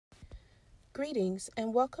Greetings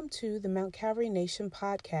and welcome to the Mount Calvary Nation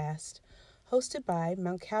podcast, hosted by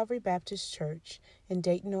Mount Calvary Baptist Church in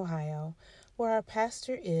Dayton, Ohio, where our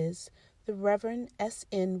pastor is the Reverend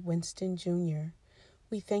S.N. Winston Jr.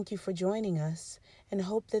 We thank you for joining us and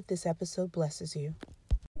hope that this episode blesses you.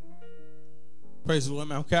 Praise the Lord,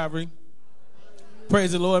 Mount Calvary.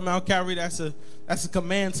 Praise the Lord, Mount Calvary. That's a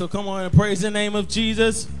command, so come on and praise the name of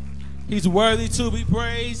Jesus. He's worthy to be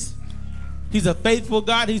praised. He's a faithful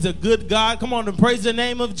God. He's a good God. Come on and praise the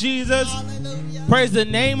name of Jesus. Hallelujah. Praise the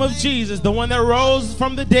name of Jesus, the one that rose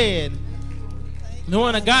from the dead. The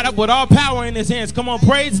one that got up with all power in his hands. Come on,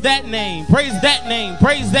 praise that name. Praise that name.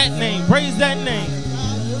 Praise that name. Praise that name.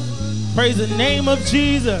 Praise the name of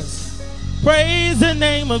Jesus. Praise the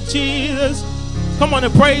name of Jesus. Come on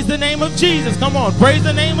and praise the name of Jesus. Come on, praise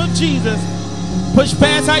the name of Jesus. Push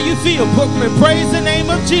past how you feel. Praise the name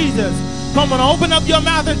of Jesus. Come on, open up your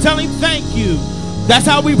mouth and tell him thank you. That's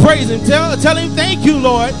how we praise him. Tell him thank you,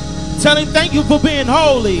 Lord. Tell him thank you for being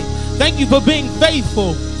holy. Thank you for being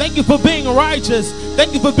faithful. Thank you for being righteous.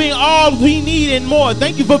 Thank you for being all we need and more.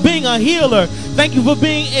 Thank you for being a healer. Thank you for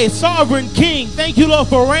being a sovereign king. Thank you, Lord,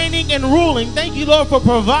 for reigning and ruling. Thank you, Lord, for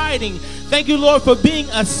providing. Thank you, Lord, for being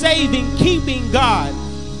a saving, keeping God.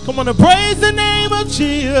 Come on and praise the name of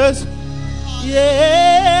Jesus.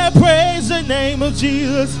 Yeah, praise the name of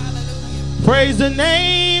Jesus. Praise the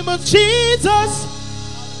name of Jesus.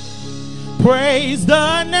 Praise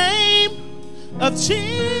the name of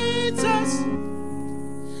Jesus.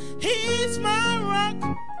 He's my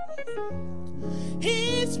rock.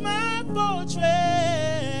 He's my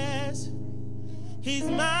fortress. He's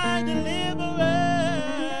my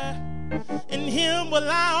deliverer. In him will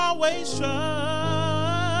I always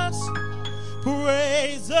trust.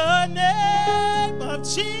 Praise the name of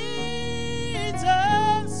Jesus.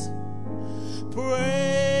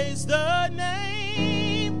 Praise the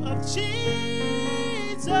name of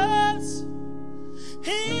Jesus.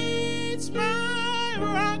 He's my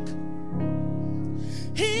rock.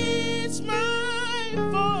 He's my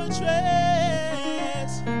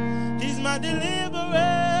fortress. He's my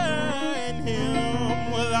deliverer. In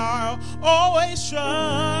him will I always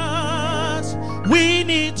trust. We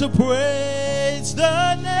need to praise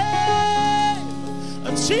the name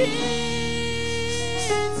of Jesus.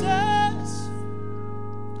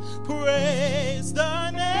 Praise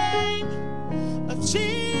the name of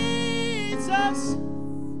Jesus,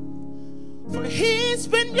 for he's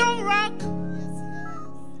been your rock.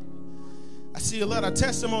 I see a lot of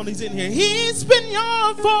testimonies in here. He's been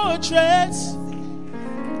your fortress.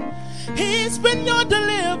 He's been your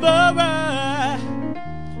deliverer,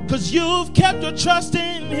 'cause you've kept your trust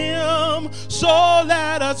in him. So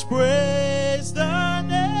let us praise the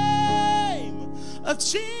name of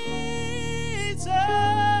Jesus.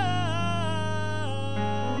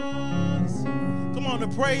 Come on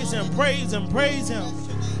and praise him, praise him, praise him.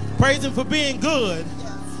 Praise him for being good.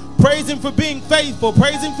 Praise him for being faithful.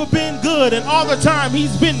 Praise him for being good. And all the time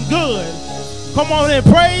he's been good. Come on and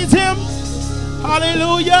praise him.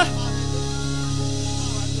 Hallelujah.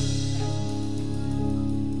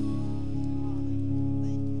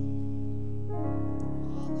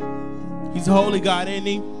 He's a holy God, ain't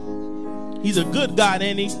he? He's a good God,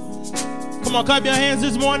 ain't he? Come on, clap your hands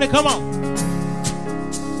this morning. Come on.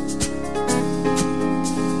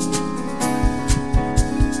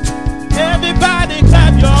 Everybody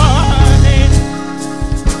clap your hands.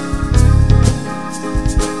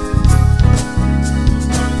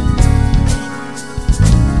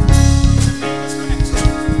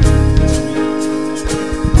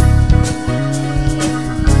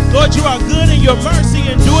 Lord, you are good and your mercy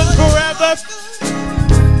endures forever.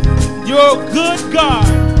 You're a good God.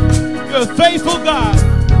 You're a faithful God.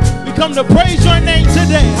 We come to praise your name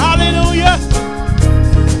today. Hallelujah.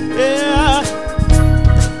 Yeah.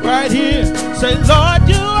 Right here. Say, Lord,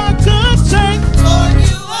 you are good. Say, Lord,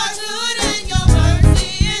 you are good and your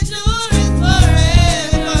mercy endures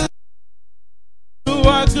forever. You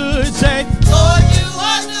are good. Say, Lord, you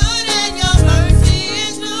are good and your mercy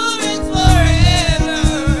endures forever.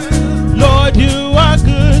 Lord, you are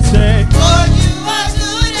good. Say, Lord, you are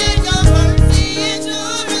good and your mercy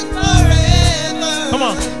endures forever. come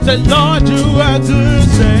on. Say, Lord, you are good.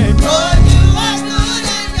 Say, Lord, you are good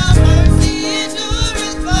and your mercy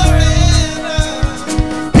endures forever.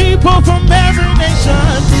 people from every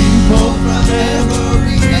nation, People from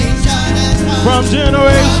every nation and tongue, from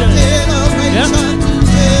generation, generation Yep. to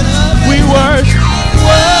generation. we worship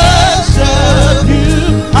you.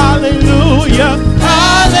 Hallelujah.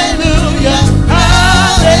 Hallelujah.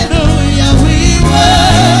 Hallelujah. We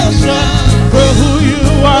worship for who you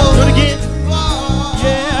are. Do it again.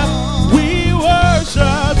 Yeah. We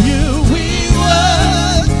worship you. We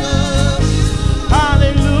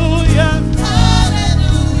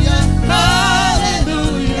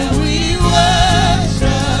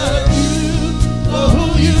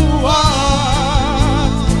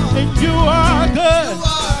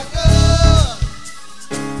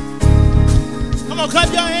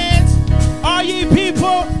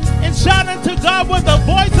God with a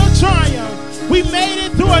voice of triumph. We made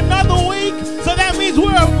it through another week, so that means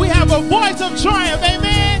we have a voice of triumph.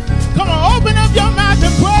 Amen. Come on, open up your mouth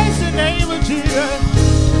and praise the name of Jesus.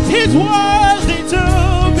 He's worthy to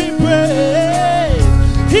be praised.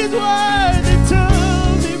 He's worthy to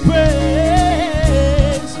be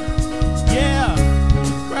praised. Yeah,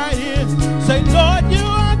 right here. Say, Lord, you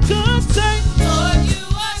are good. Say, Lord, you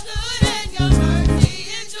are good and your mercy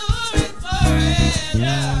endureth forever.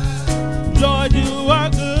 Lord, you are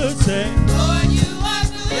good. Say, Lord, you are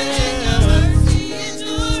good and your mercy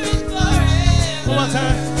endureth forever. one more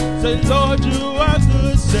time. Say, Lord, you are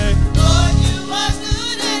good. Say, Lord, you are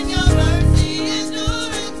good and your mercy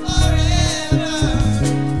endureth forever.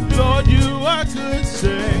 Lord, you are good. Say,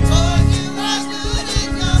 Lord, you are good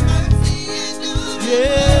and your mercy endureth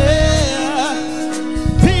yeah.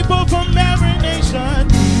 People from every nation,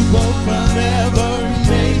 people from every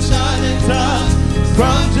nation and tongue,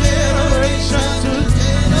 from generation to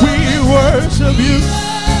we worship you.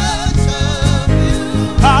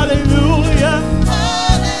 Hallelujah.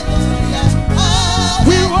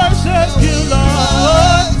 We worship you,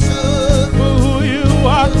 Lord, for who you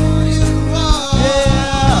are.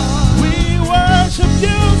 Yeah, we worship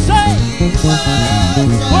you. Say,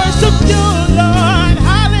 worship you, Lord.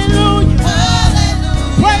 Hallelujah.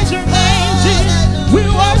 Praise your name, Jesus. We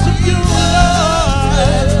worship you,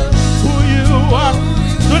 Lord, who you are.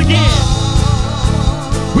 Do it again.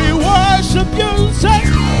 We worship you. Say,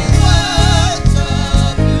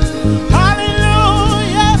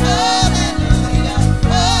 hallelujah.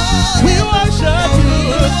 We worship you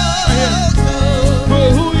for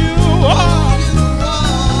who you are.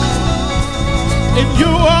 And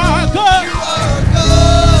you are good.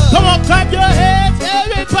 Come on, clap your hands.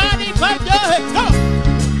 Everybody clap your hands. Come on.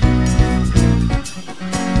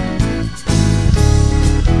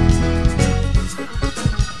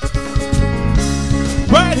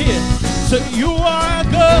 Right here. So you are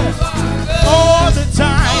good all the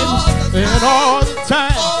time. And all the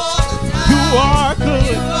time. You are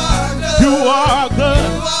good. You are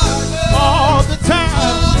good all the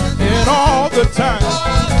time. And all the time.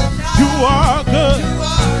 You are good.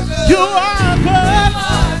 You are good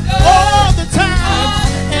all the time.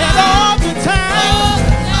 And all the time.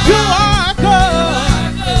 You are good.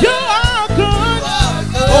 You are good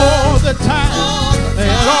all the time.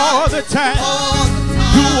 And all the time.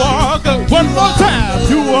 You are good. One more time.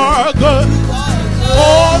 You are good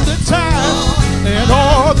all the time. And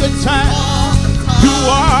all the time. You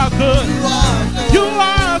are good. You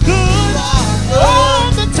are good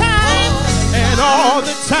all the time. And all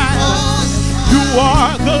the time. You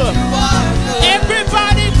are good.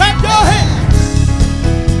 Everybody clap your hands.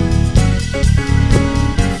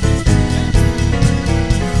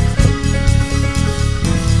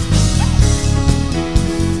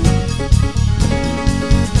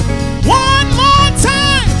 One more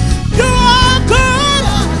time. You are good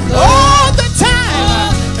all the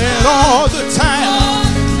time. And all the time.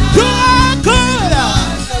 You are good.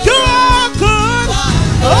 You are good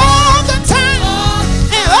all the time.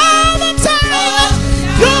 And all the time.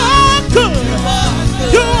 You are good.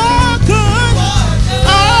 You are good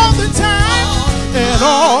all the time. And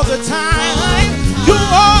all the time. You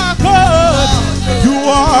are good. You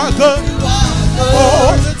are good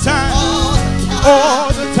all the time. All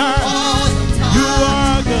the time. You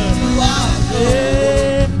are good.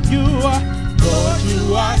 Yeah, you are. Lord, you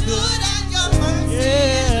are good.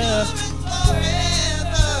 Yeah.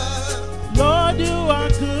 Lord, you are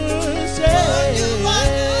good. Say,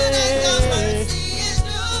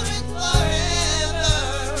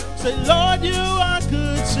 say, Lord, you are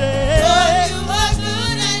good. Say,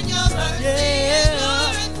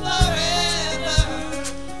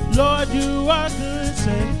 Lord, you are good.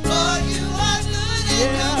 Say,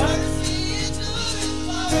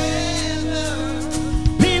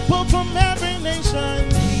 people from every nation,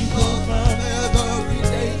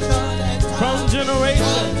 from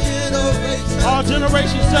generation, all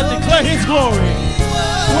generations shall declare his glory.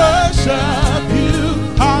 Worship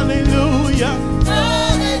you. Hallelujah.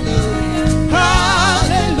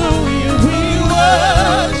 Hallelujah. We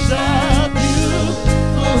worship you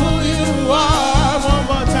for who you are. One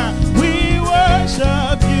more time. We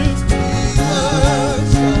worship you.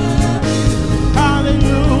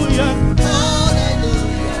 Hallelujah.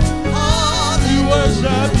 We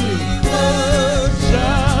worship you.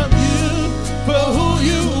 Worship you for who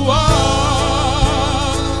you are.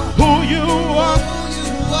 Who you are.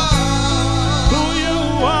 Who you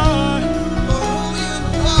are.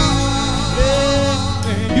 Yeah,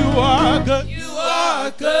 and you are good. You are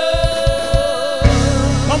good.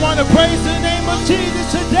 Come on and praise the name of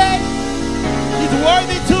Jesus today. He's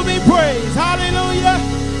worthy to be you praise. Hallelujah.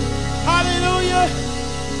 Hallelujah.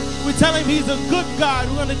 We tell him he's a good God.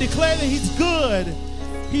 We're going to declare that he's good.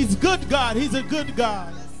 He's good God. He's a good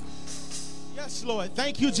God. Yes, Lord.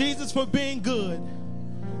 Thank you, Jesus, for being good.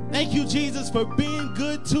 Thank you, Jesus, for being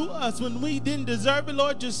good to us. When we didn't deserve it,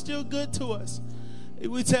 Lord, you're still good to us.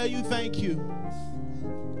 We tell you thank you.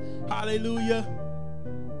 Hallelujah.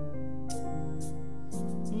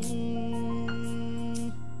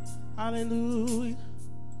 Hallelujah.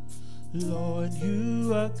 Lord,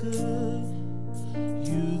 you are good.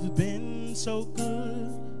 You've been so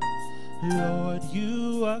good. Lord,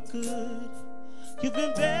 you are good. You've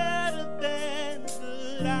been better than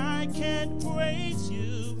good. I can't praise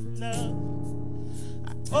you enough.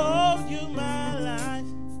 I owe you my life.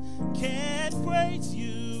 Can't praise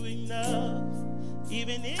you enough.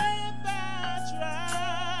 Even if I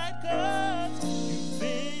tried, 'cause you've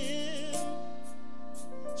been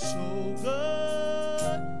so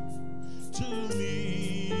good to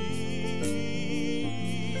me.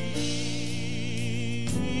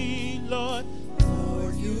 Lord,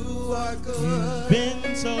 You are good. you've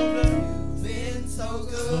been so good. You've been so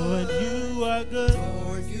good. Lord, you are good.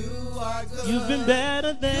 Lord, you are good. You've been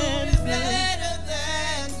better than You've been good. better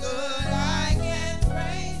than good. I can't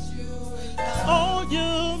praise you enough. Oh,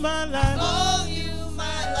 you my life. Oh, you my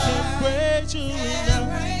Can't life. praise you Can't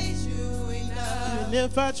enough. praise you enough. Even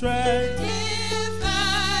if I tried. If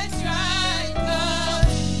I tried,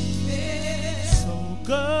 'cause you've been So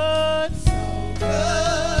good so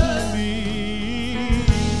good. to me.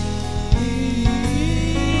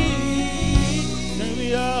 Take me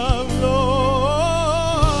up, Lord.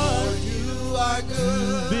 Lord, you are You've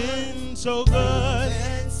good. been so good.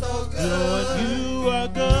 Been so good. Lord, you are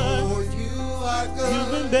good. Lord, you are good.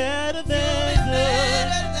 You've been better than Better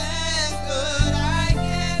good. than good. I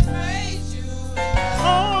can't praise you enough.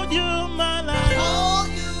 Oh, you my life. Oh,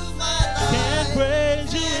 you my life. Can't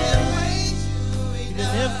praise you Can't praise you even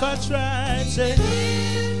enough. if I tried. Say, If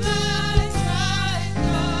I tried,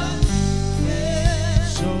 'cause you've been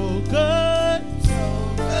so good so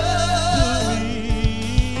to good. me.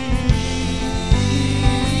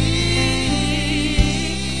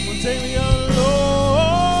 Well, take me on,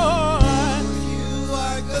 Lord. You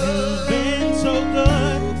are You've good. been so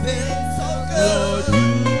good. You've been so Lord, good. you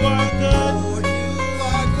are good. Lord, you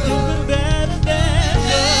are You've good. been better than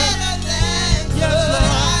good. Better than Yes, good.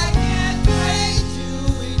 Lord. I can't praise you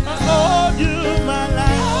enough. Oh, you my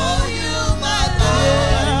life. Oh, you my Yeah,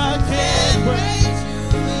 Lord. I can't Can't praise praise you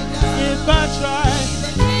enough. if I tried.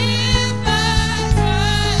 If I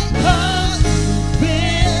tried, 'cause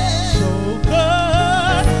Been so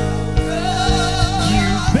good.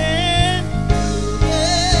 You've been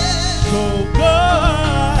so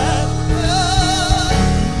good.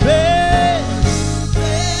 Been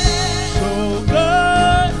so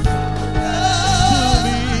good to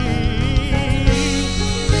me.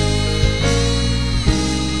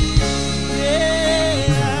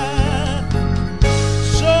 Yeah.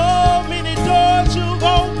 So many doors you've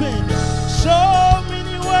opened, so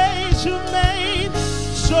many ways you've made,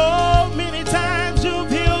 so many times you've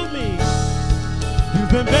healed me. You've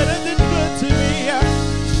been better than good to me.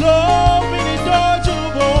 So many doors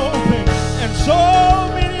you've opened, and so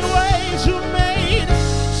many ways you've made,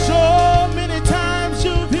 so many times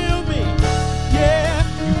you've healed me. Yeah,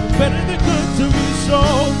 you've been better than good to me. So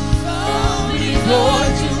many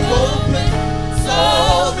doors you've opened, so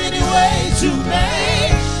many ways you've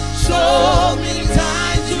made, so many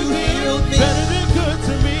times you healed me. Better than good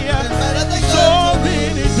to me. better than So good to me.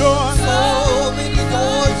 many doors, So many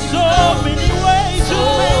doors you so opened. many ways you So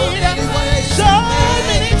made, many ways so you made.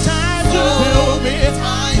 many times you So healed me. many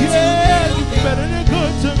times you Yeah, healed you've me. been better than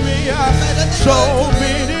good to me. better than So good to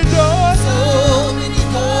me. many doors, So many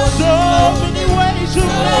doors so you opened. many ways you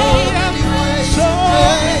So made, many ways so you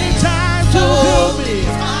made. many times you So healed me. many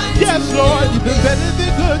times Yes, you Lord, healed you've been me. better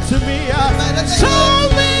than good to me. better than So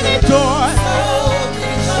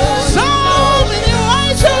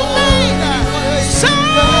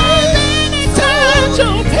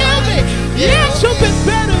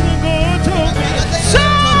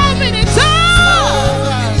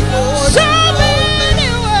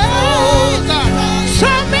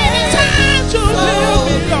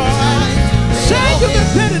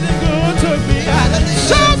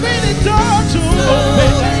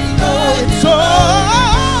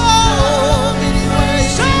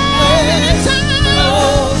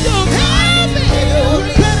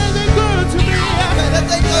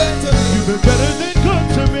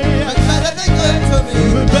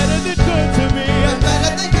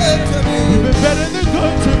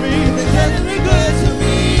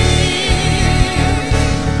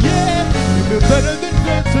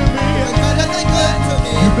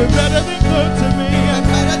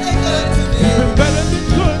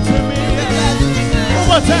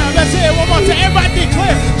more time. Let's hear it one more time. Everybody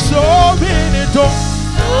declare. So many doors.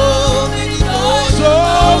 So many doors. So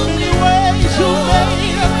many ways you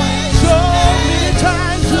made. So many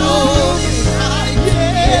times you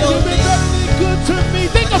you've been very good to me.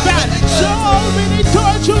 Think about it. So many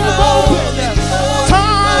doors you've opened.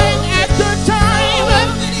 Time after time.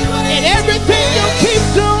 And everything you keep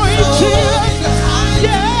doing, Jesus.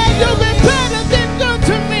 Yeah, you've been better than good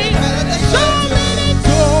to me. So many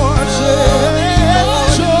doors.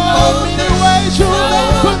 So many ways you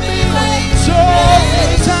opened me. So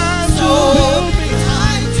many times you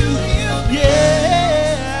healed me.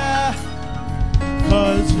 Yeah.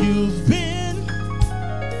 'Cause you've been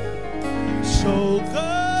so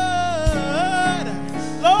good.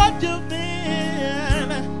 Lord, you've been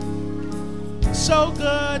so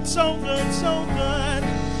good, so good, so good.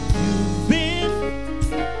 You've been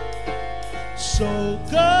so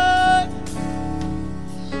good.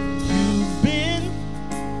 You've been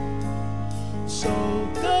so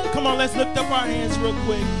good. Come on, let's lift up our hands real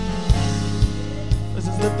quick. Let's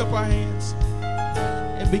just lift up our hands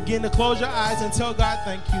and begin to close your eyes and tell God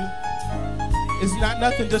thank you. It's not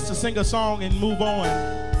nothing just to sing a song and move on,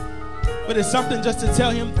 but it's something just to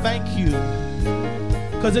tell him thank you.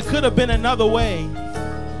 Because it could have been another way.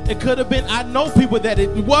 It could have been, I know people that it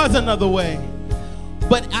was another way.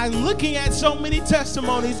 But I'm looking at so many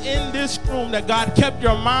testimonies in this room that God kept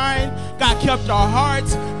your mind, God kept our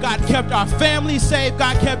hearts, God kept our family safe,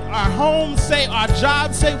 God kept our homes safe, our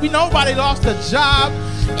jobs safe. Nobody lost a job,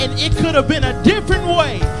 and it could have been a different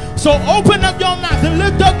way. So open up your mouth and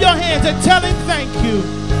lift up your hands and tell him thank you.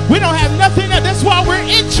 We don't have nothing else. That's why we're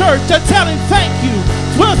in church, to tell him thank you.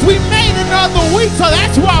 Plus, we made another week, so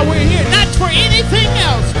that's why we're here. Not for anything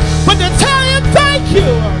else, but to tell him thank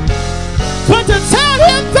you. But to tell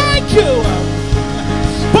him thank you.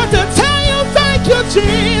 But to tell you thank you,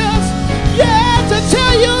 Jesus. Yeah, to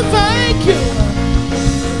tell you thank you.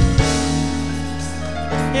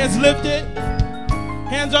 Hands lifted.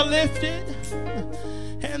 Hands are lifted.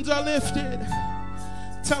 Hands are lifted.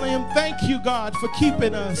 Telling him thank you, God, for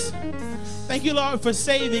keeping us. Thank you, Lord, for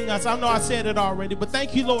saving us. I know I said it already, but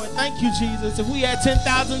thank you, Lord. Thank you, Jesus. If we had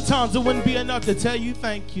 10,000 tongues, it wouldn't be enough to tell you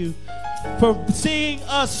thank you for seeing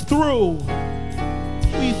us through.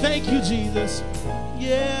 We thank you, Jesus.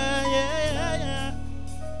 Yeah, yeah, yeah.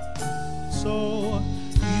 So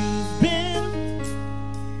you've been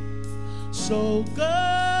so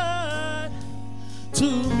good to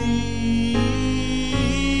me.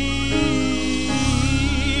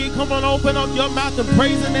 Come on, open up your mouth and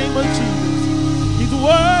praise the name of Jesus. He's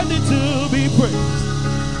worthy to be praised.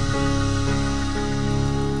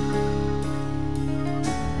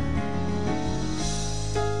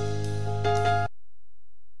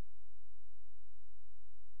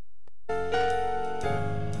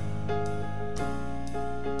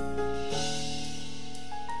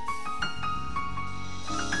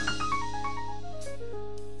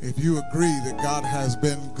 If you agree that God has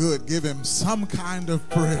been good, give him some kind of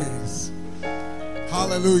praise.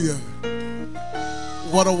 Hallelujah.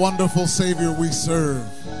 What a wonderful Savior we serve.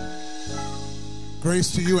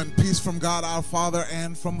 Grace to you and peace from God our Father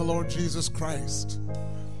and from the Lord Jesus Christ.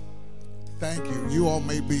 Thank you. You all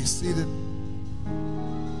may be seated.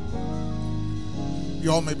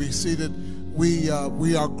 You all may be seated. We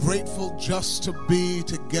are grateful just to be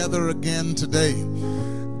together again today.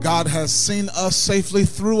 God has seen us safely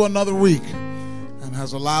through another week and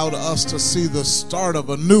has allowed us to see the start of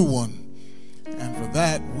a new one. And for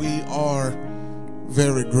that, we are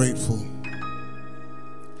very grateful.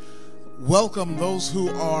 Welcome those who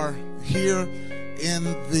are here in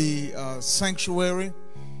the sanctuary.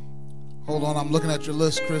 Hold on, I'm looking at your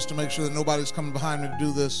list, Chris, to make sure that nobody's coming behind me to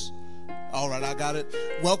do this. All right, I got it.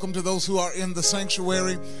 Welcome to those who are in the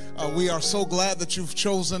sanctuary. We are so glad that you've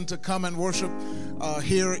chosen to come and worship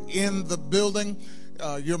here in the building.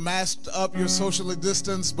 You're masked up, you're socially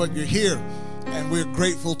distanced, but you're here, and we're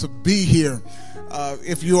grateful to be here.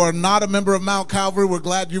 If you are not a member of Mount Calvary, we're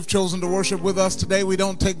glad you've chosen to worship with us today. We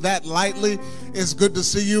don't take that lightly. It's good to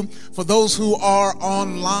see you. For those who are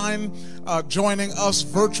online, joining us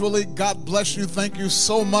virtually, God bless you. Thank you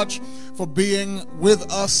so much for being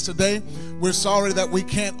with us today. We're sorry that we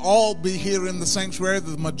can't all be here in the sanctuary.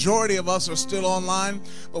 The majority of us are still online,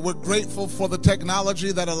 but we're grateful for the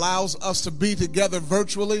technology that allows us to be together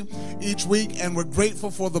virtually each week, and we're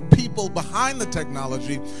grateful for the people behind the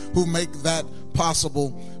technology who make that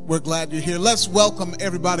possible. We're glad you're here. Let's welcome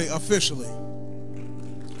everybody officially.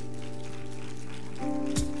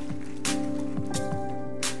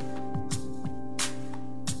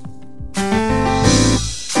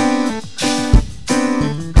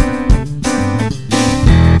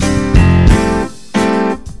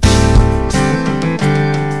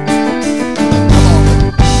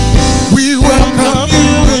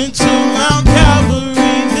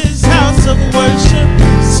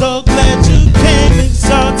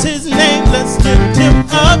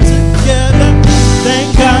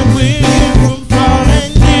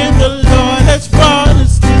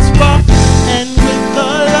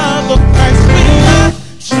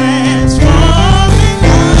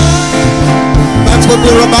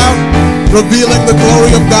 revealing the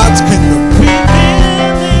glory of God's kingdom.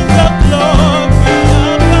 Revealing the glory of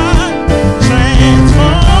God,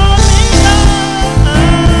 transforming us.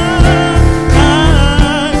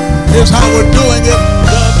 Here's how we're doing it.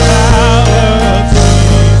 The power of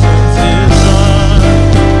Jesus is done.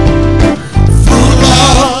 Through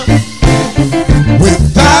love, with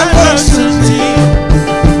diversity,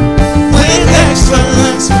 with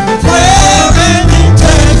excellence, prayer and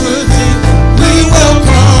integrity, we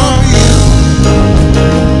welcome you.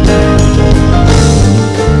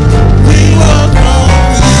 We welcome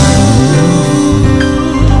you.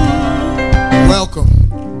 Welcome.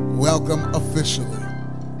 Welcome officially.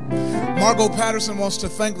 Margot Patterson wants to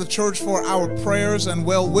thank the church for our prayers and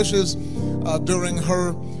well wishes during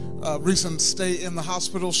her recent stay in the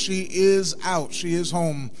hospital. She is out. She is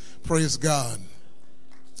home. Praise God.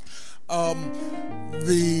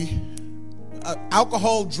 The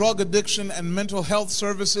alcohol, drug addiction, and mental health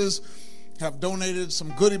services have donated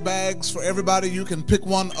some goodie bags for everybody. You can pick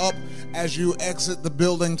one up as you exit the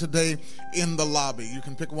building today in the lobby. You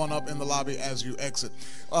can pick one up in the lobby as you exit.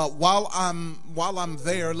 While I'm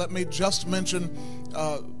there, let me just mention,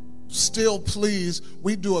 still please,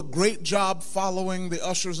 we do a great job following the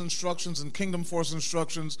usher's instructions and Kingdom Force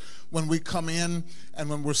instructions when we come in and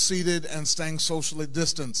when we're seated and staying socially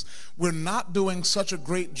distanced. We're not doing such a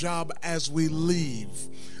great job as we leave.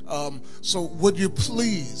 So would you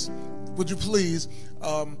please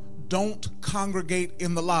don't congregate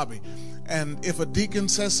in the lobby. And if a deacon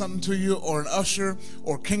says something to you, or an usher,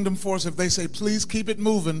 or Kingdom Force, if they say, please keep it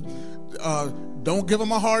moving, don't give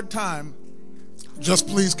them a hard time. Just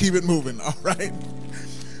please keep it moving, all right?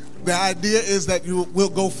 The idea is that you will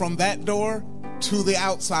go from that door to the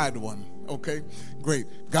outside one, okay? Great.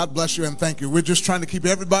 God bless you and thank you. We're just trying to keep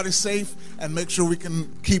everybody safe and make sure we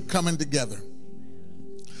can keep coming together.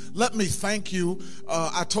 Let me thank you.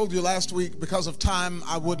 I told you last week, because of time,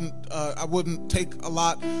 I wouldn't take a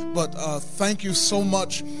lot, but thank you so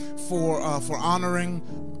much for honoring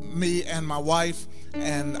me and my wife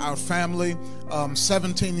and our family.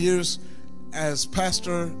 17 years as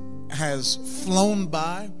pastor has flown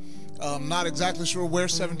by. Not exactly sure where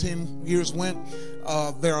 17 years went.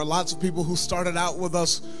 There are lots of people who started out with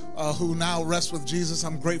us who now rest with Jesus.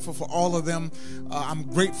 I'm grateful for all of them. I'm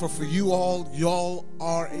grateful for you all. Y'all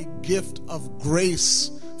are a gift of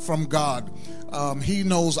grace from God. He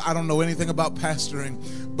knows I don't know anything about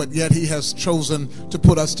pastoring, but yet he has chosen to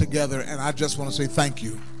put us together, and I just want to say thank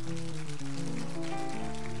you.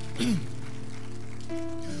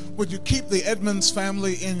 Would you keep the Edmonds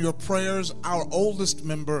family in your prayers? Our oldest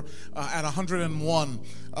member at 101,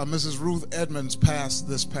 Mrs. Ruth Edmonds, passed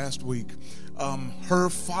this past week. Her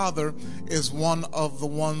father is one of the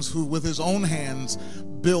ones who, with his own hands,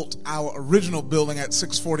 built our original building at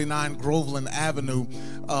 649 Groveland Avenue,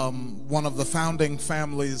 one of the founding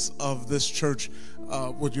families of this church.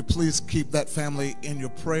 Would you please keep that family in your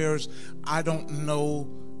prayers? I don't know,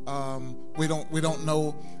 we don't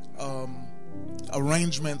know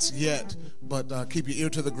arrangements yet, but keep your ear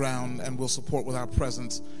to the ground, and we'll support with our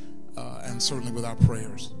presence and certainly with our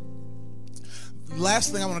prayers.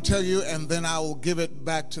 Last thing I want to tell you, and then I will give it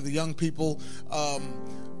back to the young people.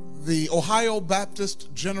 The Ohio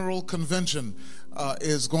Baptist General Convention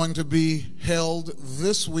is going to be held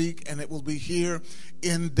this week, and it will be here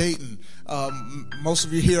in Dayton. Most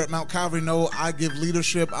of you here at Mount Calvary know I give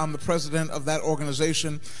leadership. I'm the president of that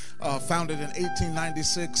organization, founded in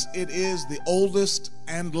 1896. It is the oldest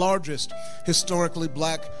and largest historically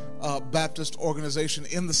black Baptist organization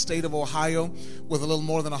in the state of Ohio, with a little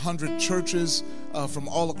more than 100 churches from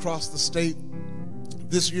all across the state.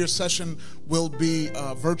 This year's session will be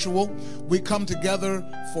virtual. We come together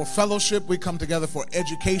for fellowship. We come together for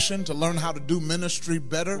education, to learn how to do ministry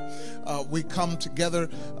better. We come together.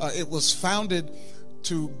 It was founded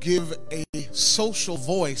to give a social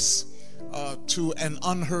voice to an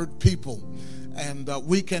unheard people. And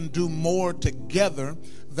we can do more together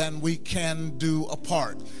than we can do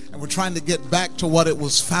apart. And we're trying to get back to what it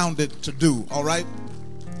was founded to do, all right?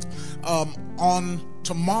 On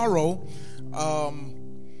tomorrow,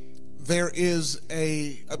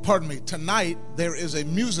 tonight there is a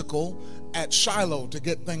musical at Shiloh to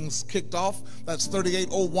get things kicked off. That's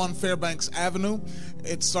 3801 Fairbanks Avenue.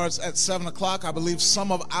 It starts at 7 o'clock. I believe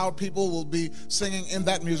some of our people will be singing in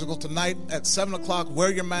that musical tonight at 7 o'clock.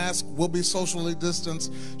 Wear your mask. We'll be socially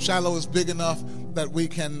distanced. Shiloh is big enough that we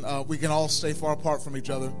can all stay far apart from each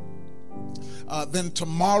other. Then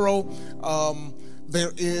tomorrow,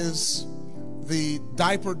 there is the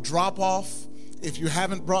diaper drop-off. If you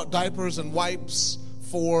haven't brought diapers and wipes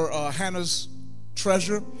for Hannah's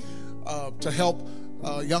Treasure to help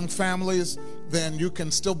young families, then you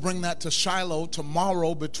can still bring that to Shiloh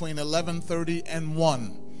tomorrow between 11:30 and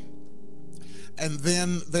 1. And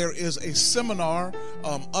then there is a seminar,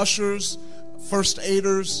 ushers, first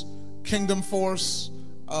aiders, Kingdom Force,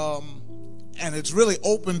 and it's really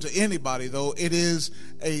open to anybody, though. It is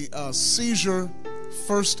a seizure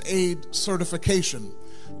first aid certification.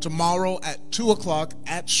 Tomorrow at 2 o'clock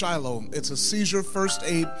at Shiloh. It's a seizure first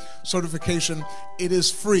aid certification. It is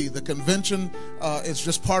free. The convention is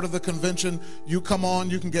just part of the convention. You come on,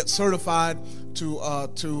 you can get certified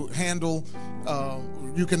to handle.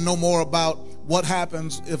 You can know more about what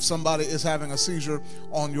happens if somebody is having a seizure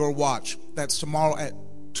on your watch. That's tomorrow at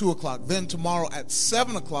 2 o'clock. Then tomorrow at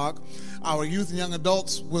 7 o'clock, our youth and young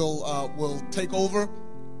adults will take over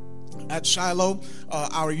at Shiloh.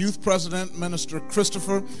 Our youth president, Minister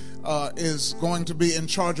Christopher, is going to be in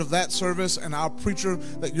charge of that service, and our preacher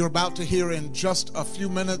that you're about to hear in just a few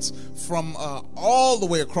minutes from all the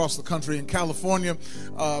way across the country in California,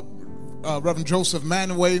 Reverend Joseph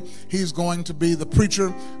Manaway, he's going to be the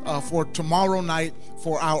preacher for tomorrow night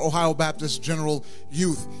for our Ohio Baptist General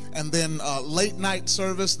Youth. And then late night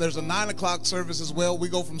service, there's a 9 o'clock service as well. We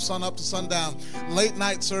go from sun up to sundown. Late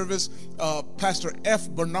night service, Pastor F.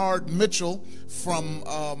 Bernard Mitchell from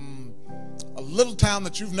a little town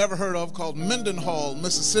that you've never heard of called Mendenhall,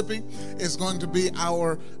 Mississippi, is going to be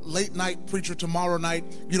our late night preacher tomorrow night.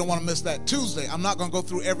 You don't want to miss that. Tuesday, I'm not going to go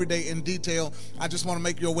through every day in detail. I just want to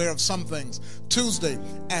make you aware of some things. Tuesday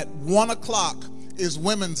at 1 o'clock is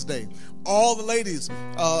Women's Day. All the ladies,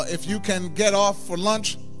 if you can get off for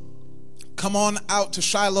lunch, come on out to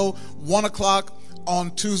Shiloh, 1 o'clock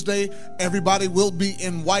on Tuesday. Everybody will be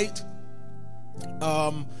in white,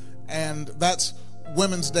 and that's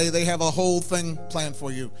Women's Day. They have a whole thing planned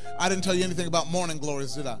for you. I didn't tell you anything about morning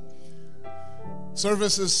glories, did I?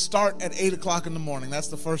 Services start at 8 o'clock in the morning. That's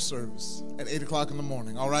the first service, at 8 o'clock in the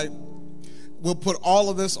morning, all right? We'll put all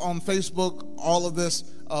of this on Facebook. All of this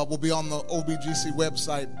will be on the OBGC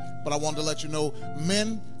website. But I wanted to let you know,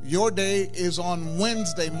 men, your day is on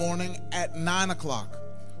Wednesday morning at 9 o'clock.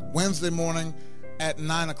 Wednesday morning at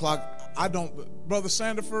 9 o'clock. Brother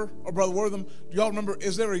Sandifer or Brother Wortham, do y'all remember,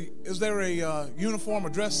 is there a uniform or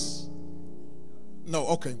dress? No,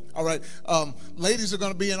 okay, all right. Ladies are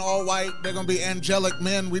going to be in all white. They're going to be angelic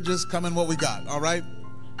men. We just come in what we got, all right?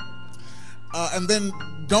 And then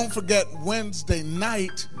don't forget, Wednesday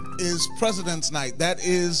night is President's Night. That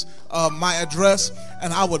is my address,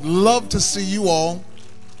 and I would love to see you all.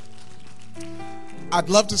 I'd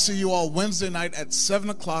love to see you all Wednesday night at 7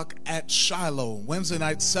 o'clock at Shiloh. Wednesday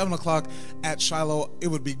night, 7 o'clock at Shiloh. It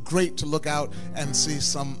would be great to look out and see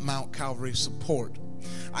some Mount Calvary support.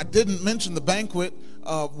 I didn't mention the banquet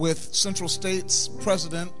with Central State's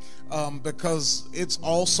president because it's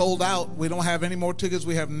all sold out. We don't have any more tickets.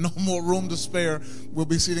 We have no more room to spare. We'll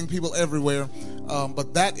be seating people everywhere.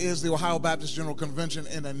 But that is the Ohio Baptist General Convention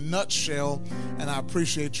in a nutshell, and I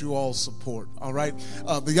appreciate you all's support. All right?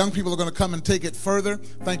 The young people are going to come and take it further.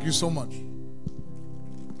 Thank you so much.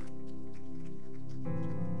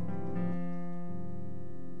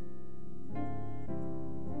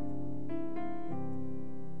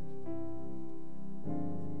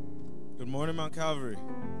 Good morning, Mount Calvary.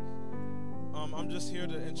 I'm just here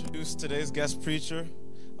to introduce today's guest preacher,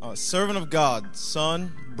 servant of God,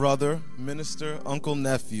 son, brother, minister, uncle,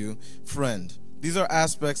 nephew, friend. These are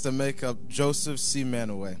aspects that make up Joseph C.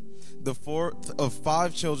 Manaway, the fourth of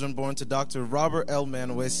 5 children born to Dr. Robert L.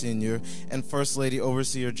 Manaway Sr. and First Lady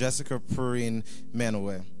Overseer Jessica Perrine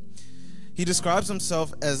Manaway. He describes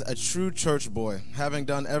himself as a true church boy, having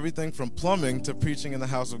done everything from plumbing to preaching in the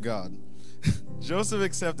house of God. Joseph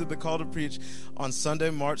accepted the call to preach on Sunday,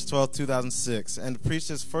 March 12, 2006, and preached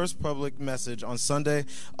his first public message on Sunday,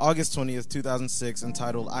 August 20th, 2006,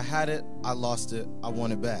 entitled, I Had It, I Lost It, I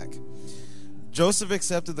Want It Back. Joseph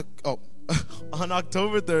accepted on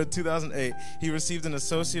October 3rd, 2008, he received an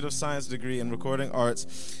Associate of Science degree in Recording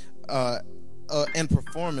Arts and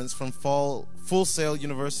Performance from Full Sail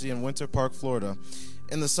University in Winter Park, Florida.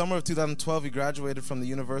 In the summer of 2012, he graduated from the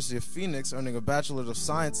University of Phoenix, earning a Bachelor of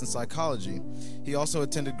Science in Psychology. He also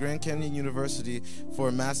attended Grand Canyon University for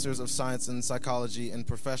a Master's of Science in Psychology and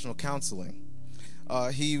Professional Counseling.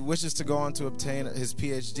 He wishes to go on to obtain his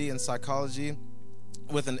PhD in Psychology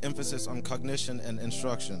with an emphasis on cognition and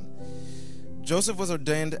instruction. Joseph was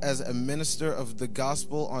ordained as a minister of the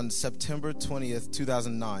gospel on September 20th,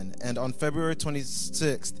 2009, and on February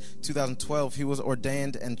 26th, 2012, he was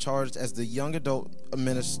ordained and charged as the young adult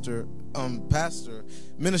ministry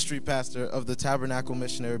pastor of the Tabernacle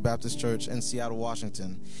Missionary Baptist Church in Seattle,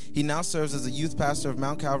 Washington. He now serves as the youth pastor of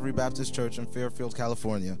Mount Calvary Baptist Church in Fairfield,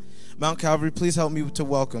 California. Mount Calvary, please help me to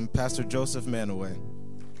welcome Pastor Joseph Manaway.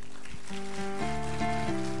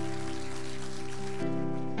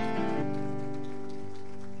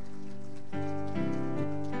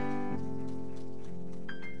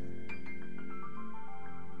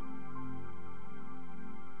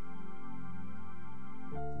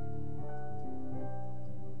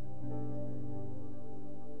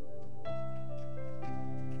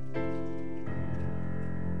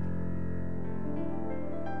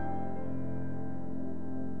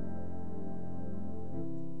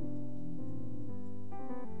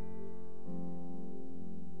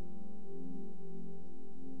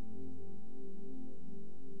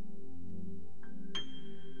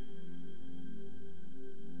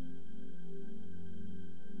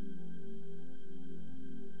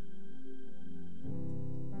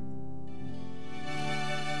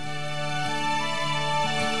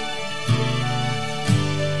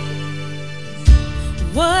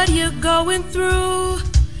 going through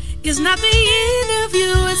is not the end of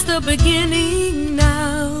you, it's the beginning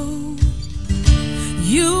now.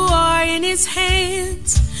 You are in his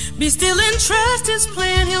hands. Be still and trust his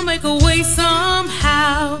plan. He'll make a way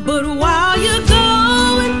somehow. But while you're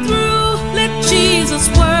going through, let Jesus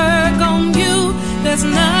work on you. There's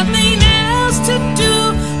nothing else to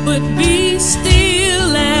do but be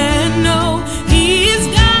still and know he is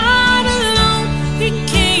God alone. He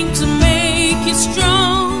came to make you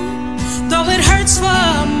strong. Though it hurts for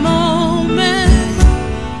a moment,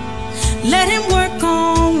 let him work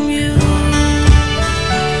on you.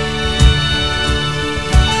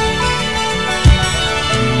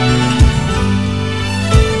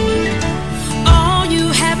 All you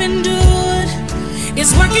have endured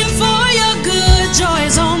is working for your good. Joy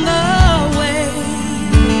is on the way.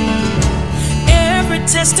 Every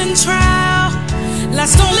test and trial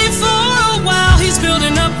lasts only for a while. He's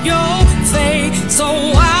building up your faith. So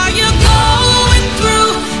while you're going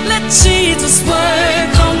through, let Jesus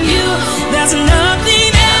work on you. There's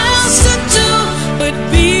nothing else to do but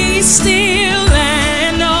be still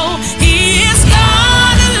and know he is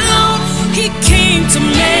God alone. He came to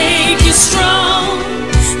make you strong.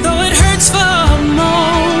 Though it hurts for a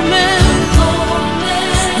moment,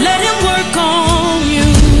 let him work on you.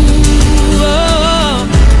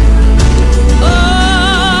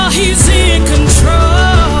 Oh, he's in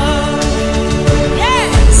control.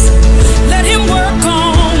 Yes, let him work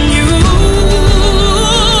on you.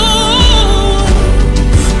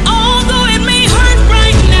 Although it may hurt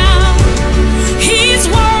right now, he's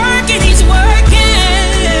working, he's working.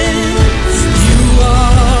 You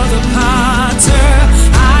are the potter,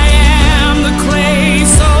 I am the clay,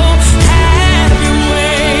 so have your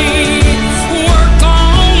way. Work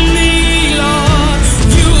on me, Lord.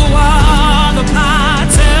 You are the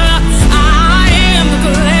potter, I am the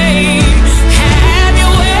clay. Have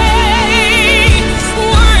your way.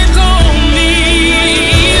 Work on me,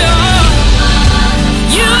 Lord.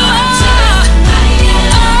 You are,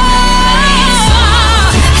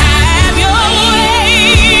 have your way.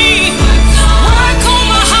 Work on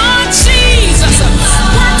my heart, Jesus.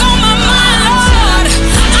 Work on my mind, Lord.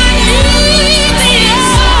 I need thee,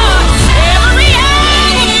 every hour,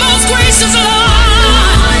 most gracious Lord.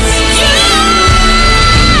 You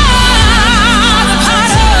are the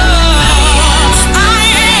potter, I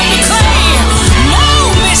am the clay.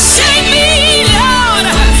 Mold me, shape me, Lord.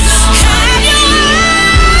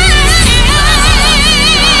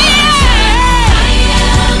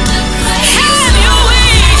 Have your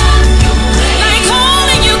way, like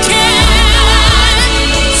only you can.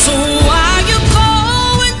 So while you're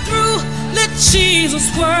going through, let Jesus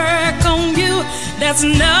work on you. There's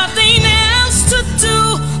nothing else to do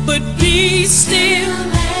but be still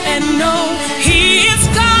and know he is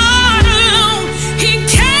God alone. He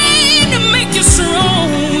came to make you strong.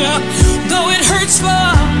 Though it hurts for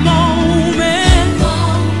a moment,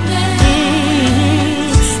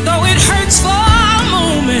 though it hurts for a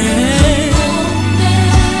moment,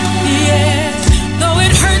 yeah, though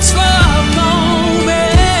it hurts for a moment,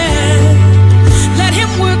 let him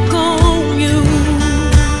work on you.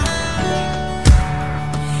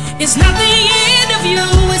 It's not the end of you,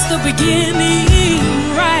 it's the beginning.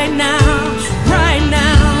 Right now, right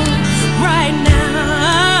now, right now.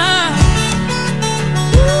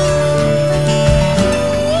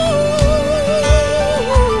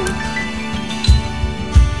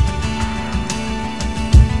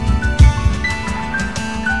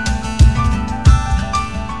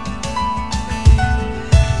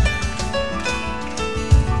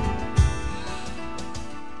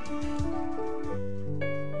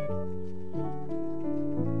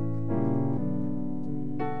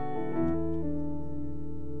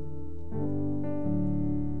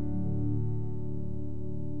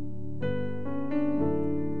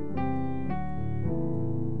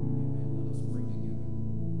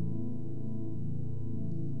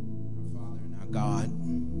 God,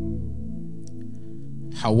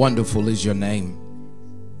 how wonderful is your name.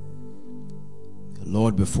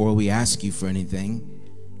 Lord, before we ask you for anything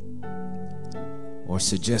or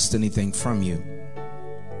suggest anything from you,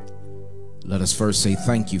 let us first say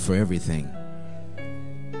thank you for everything.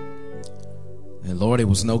 And Lord, it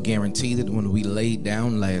was no guarantee that when we laid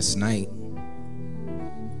down last night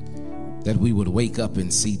that we would wake up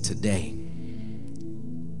and see today.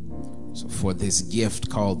 So for this gift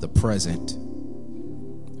called the present,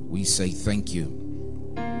 we say thank you.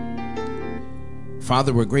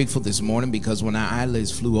 Father, we're grateful this morning because when our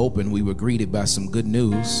eyelids flew open, we were greeted by some good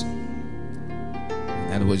news.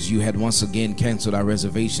 And that was you had once again canceled our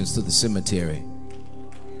reservations to the cemetery.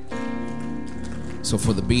 So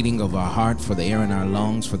for the beating of our heart, for the air in our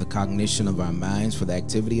lungs, for the cognition of our minds, for the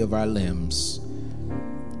activity of our limbs,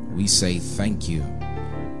 we say thank you.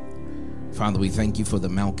 Father, we thank you for the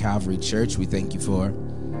Mount Calvary Church. We thank you for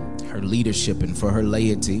her leadership and for her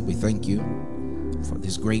laity. We thank you for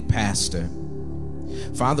this great pastor.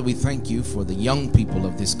 Father, we thank you for the young people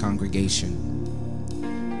of this congregation.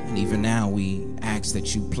 And even now we ask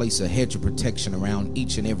that you place a hedge of protection around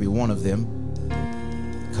each and every one of them.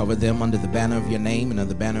 Cover them under the banner of your name and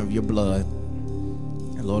under the banner of your blood.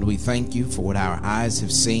 And Lord, we thank you for what our eyes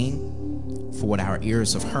have seen, for what our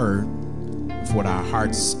ears have heard, for what our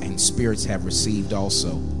hearts and spirits have received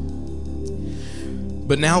also.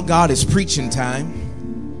 But now, God, is preaching time,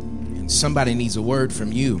 and somebody needs a word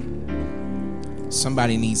from you.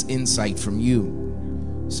 Somebody needs insight from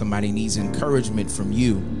you. Somebody needs encouragement from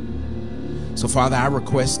you. So, Father, our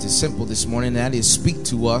request is simple this morning, that is, speak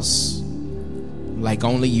to us like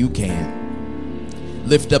only you can.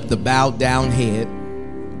 Lift up the bowed down head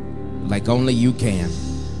like only you can.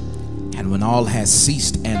 And when all has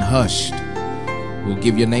ceased and hushed, we'll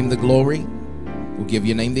give your name the glory, we'll give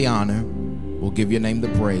your name the honor, we'll give your name the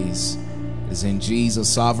praise. It's in Jesus'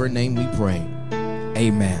 sovereign name we pray.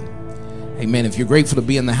 Amen. Amen. If you're grateful to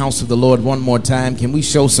be in the house of the Lord one more time, can we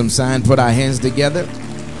show some sign, put our hands together?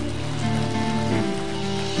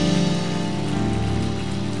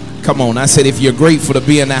 Come on, I said if you're grateful to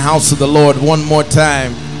be in the house of the Lord one more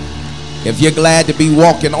time, if you're glad to be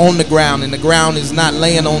walking on the ground and the ground is not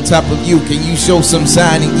laying on top of you, can you show some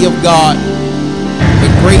sign and give God the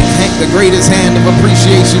greatest hand of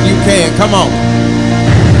appreciation you can? Come on.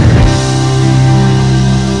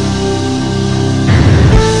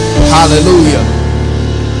 Hallelujah.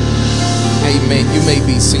 Amen. You may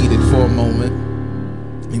be seated for a moment.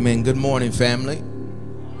 Amen. Good morning, family.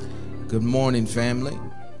 Good morning, family.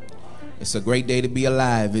 It's a great day to be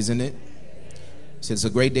alive, isn't it? It's a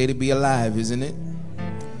great day to be alive, isn't it?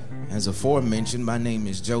 As aforementioned, my name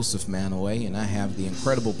is Joseph Manaway, and I have the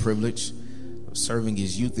incredible privilege of serving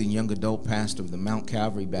as youth and young adult pastor of the Mount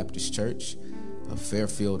Calvary Baptist Church of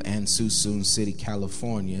Fairfield and Suisun City,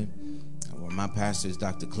 California, where my pastor is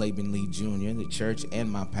Dr. Claiborne Lee Jr. The church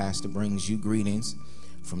and my pastor brings you greetings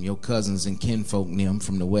from your cousins and kinfolk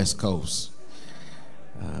from the West Coast.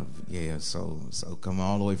 So come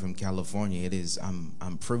all the way from California.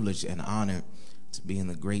 I'm privileged and honored to be in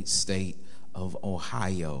the great state of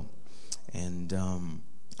Ohio, and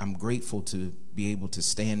I'm grateful to be able to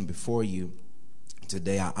stand before you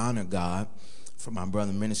today. I honor God for my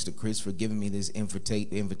brother Minister Chris for giving me this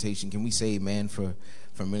invitation. Can we say amen for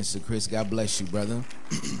Minister Chris? God bless you, brother.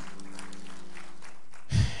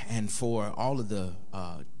 And for all of the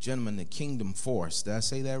gentlemen, the Kingdom Force. Did I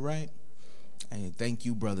say that right? And thank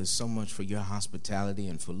you, brothers, so much for your hospitality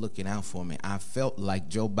and for looking out for me. I felt like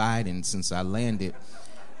Joe Biden since I landed.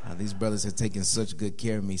 These brothers have taken such good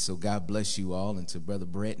care of me, so God bless you all. And to Brother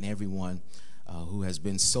Brett and everyone who has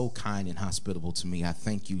been so kind and hospitable to me, I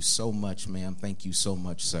thank you so much, ma'am. Thank you so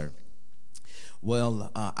much, sir. Well,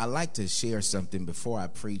 I like to share something before I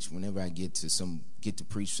preach, whenever I get to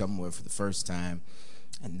preach somewhere for the first time,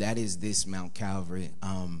 and that is this Mount Calvary.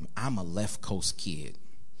 I'm a left coast kid.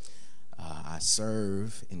 I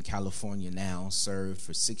serve in California now, served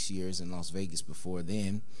for 6 years in Las Vegas before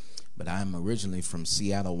then, but I'm originally from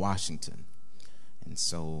Seattle, Washington. And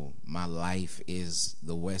so my life is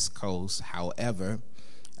the West Coast. However,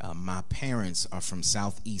 my parents are from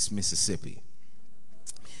Southeast Mississippi.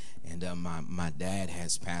 And my dad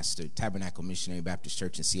has pastored Tabernacle Missionary Baptist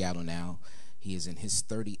Church in Seattle now. He is in his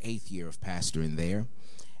 38th year of pastoring there.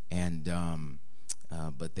 And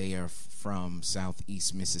but they are from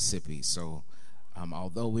Southeast Mississippi. So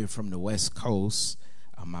although we're from the West Coast,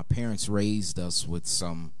 my parents raised us with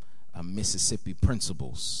some Mississippi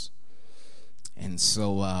principles. And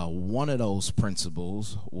so one of those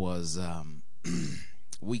principles was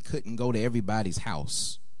we couldn't go to everybody's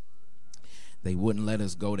house. They wouldn't let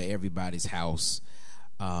us go to everybody's house.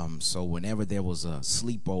 So whenever there was a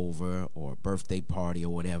sleepover or a birthday party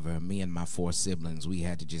or whatever, me and my 4 siblings, we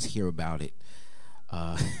had to just hear about it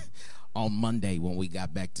on Monday when we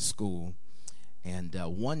got back to school. And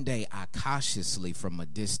one day I cautiously from a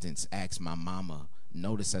distance asked my mama,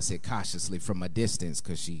 notice I said cautiously from a distance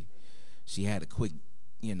because she had a quick,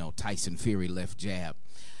 Tyson Fury left jab.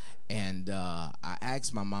 And I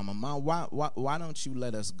asked my mama, Mom, why don't you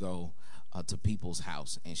let us go to people's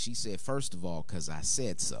house? And she said, first of all, because I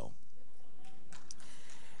said so.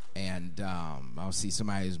 And I'll see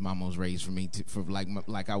somebody's mama was raised for me for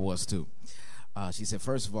like I was too. She said,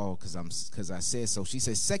 first of all, because I said so. She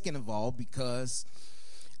said, second of all, because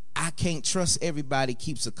I can't trust everybody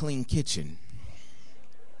keeps a clean kitchen.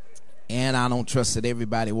 And I don't trust that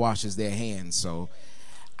everybody washes their hands, so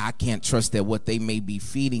I can't trust that what they may be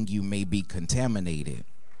feeding you may be contaminated.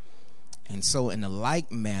 And so in a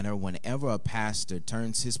like manner, whenever a pastor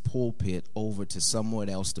turns his pulpit over to someone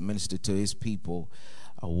else to minister to his people,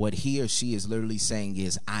 what he or she is literally saying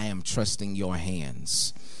is, I am trusting your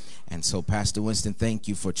hands. And so, Pastor Winston, thank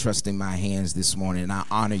you for trusting my hands this morning. And I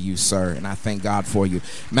honor you, sir, and I thank God for you.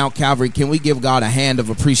 Mount Calvary, can we give God a hand of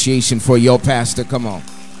appreciation for your pastor? Come on.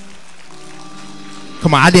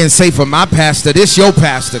 Come on, I didn't say for my pastor. This your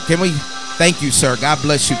pastor. Can we? Thank you, sir. God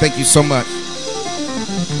bless you. Thank you so much.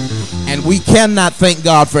 And we cannot thank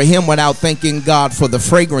God for him without thanking God for the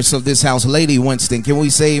fragrance of this house. Lady Winston, can we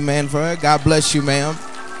say amen for her? God bless you, ma'am.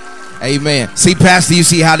 Amen. See, Pastor, you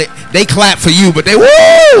see how they clap for you, but they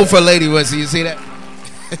woo for Lady Winston. You see that?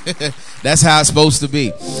 That's how it's supposed to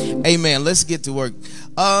be. Amen. Let's get to work.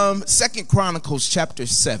 2 Chronicles chapter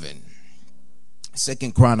 7.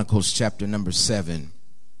 2 Chronicles chapter number 7.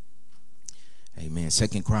 Amen.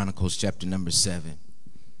 2 Chronicles chapter number 7.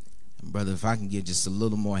 And brother, if I can get just a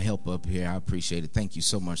little more help up here, I appreciate it. Thank you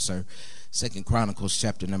so much, sir. 2 Chronicles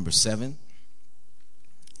chapter number 7.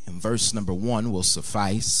 And verse number 1 will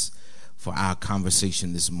suffice for our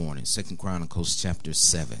conversation this morning. 2 Chronicles chapter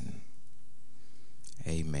 7.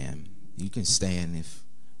 Amen. You can stand if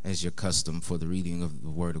as your custom for the reading of the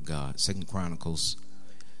word of God. 2 Chronicles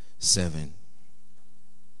 7.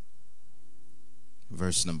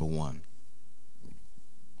 Verse number 1.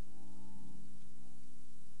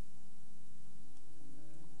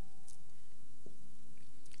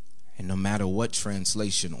 And no matter what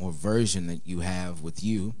translation or version that you have with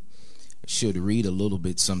you, it should read a little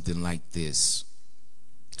bit something like this.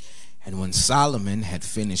 And when Solomon had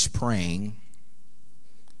finished praying,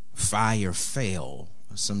 fire fell.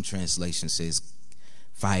 Some translation says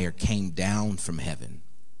fire came down from heaven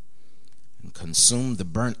and consumed the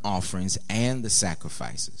burnt offerings and the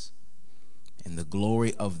sacrifices. And the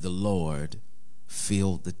glory of the Lord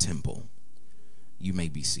filled the temple. You may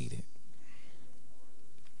be seated.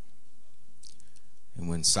 And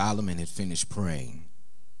when Solomon had finished praying,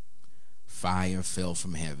 fire fell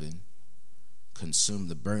from heaven, consumed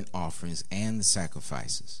the burnt offerings and the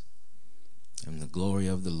sacrifices, and the glory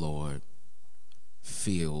of the Lord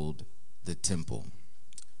filled the temple.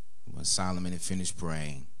 When Solomon had finished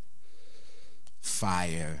praying,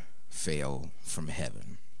 fire fell from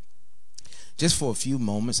heaven. Just for a few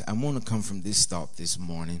moments, I want to come from this thought this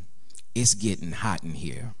morning. It's getting hot in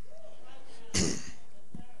here.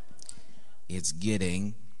 It's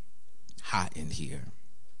getting hot in here.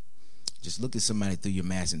 Just look at somebody through your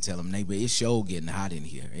mask and tell them, neighbor, it's sure getting hot in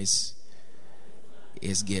here. It's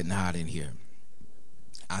getting hot in here.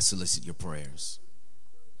 I solicit your prayers.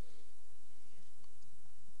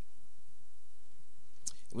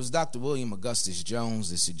 It was Dr. William Augustus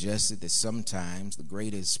Jones that suggested that sometimes the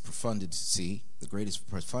greatest profundity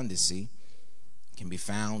can be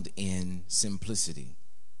found in simplicity.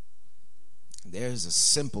 There's a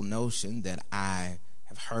simple notion that I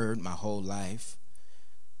have heard my whole life,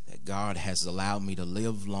 that God has allowed me to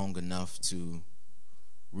live long enough to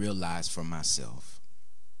realize for myself.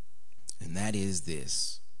 And that is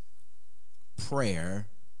this: prayer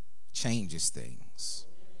changes things.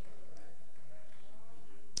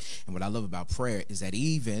 And what I love about prayer is that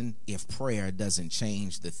even if prayer doesn't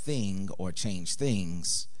change the thing or change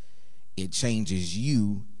things, it changes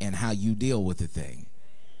you and how you deal with the thing.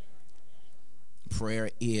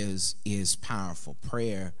 Prayer is powerful.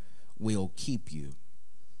 Prayer will keep you.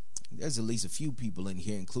 There's at least a few people in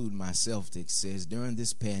here, including myself, that says during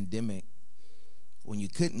this pandemic, when you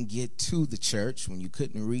couldn't get to the church, when you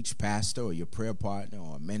couldn't reach pastor or your prayer partner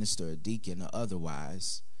or a minister or a deacon or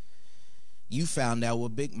otherwise, you found out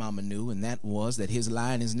what Big Mama knew, and that was that his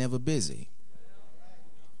line is never busy.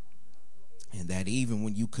 And that even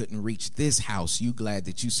when you couldn't reach this house, you glad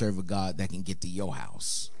that you serve a God that can get to your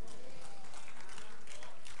house.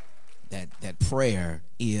 That prayer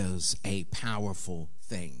is a powerful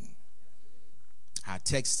thing. Our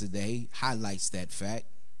text today highlights that fact.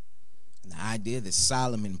 The idea that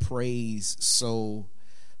Solomon prays so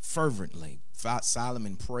fervently.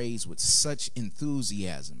 Solomon prays with such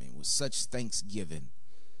enthusiasm and with such thanksgiving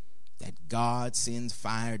that God sends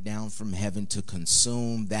fire down from heaven to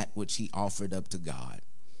consume that which he offered up to God.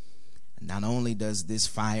 And not only does this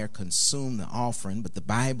fire consume the offering, but the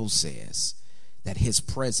Bible says that his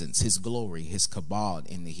presence, his glory, his kabod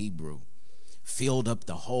in the Hebrew, filled up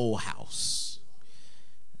the whole house.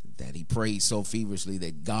 That he prayed so feverishly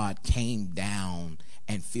that God came down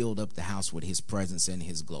and filled up the house with his presence and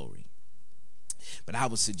his glory. But I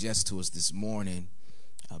would suggest to us this morning,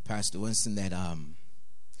 Pastor Winston, that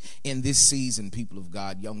In this season, people of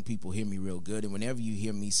God, young people, hear me real good. And whenever you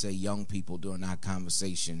hear me say young people during our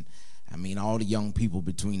conversation, I mean all the young people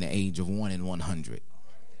between the age of 1 and 100.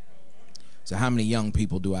 So how many young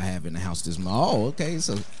people do I have in the house this morning? Oh, okay,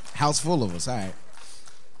 so house full of us. All right.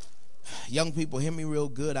 Young people, hear me real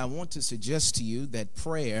good. I want to suggest to you that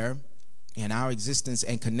prayer and our existence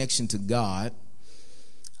and connection to God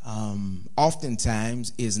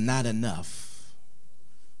oftentimes is not enough,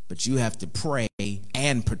 but you have to pray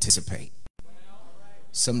and participate.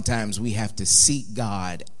 Sometimes we have to seek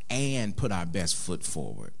God and put our best foot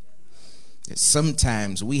forward.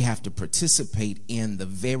 Sometimes we have to participate in the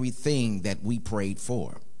very thing that we prayed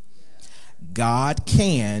for. God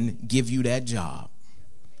can give you that job,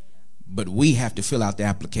 but we have to fill out the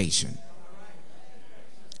application.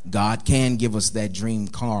 God can give us that dream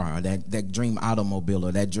car, or that dream automobile,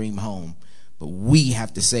 or that dream home, but we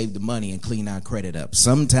have to save the money and clean our credit up.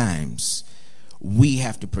 Sometimes we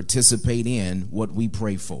have to participate in what we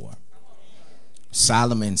pray for.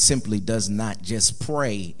 Solomon simply does not just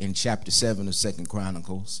pray in chapter 7 of 2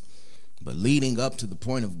 Chronicles, but leading up to the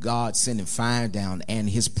point of God sending fire down and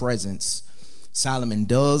his presence, Solomon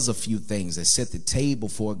does a few things that set the table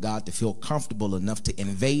for God to feel comfortable enough to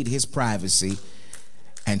invade his privacy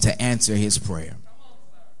and to answer his prayer.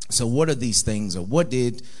 So what are these things, or what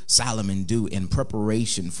did Solomon do in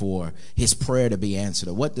preparation for his prayer to be answered?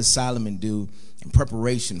 Or what does Solomon do in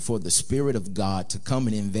preparation for the Spirit of God to come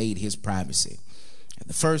and invade his privacy? And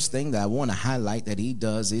the first thing that I want to highlight that he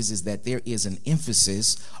does is that there is an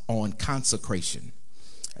emphasis on consecration.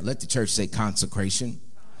 And let the church say consecration.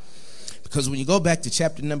 Because when you go back to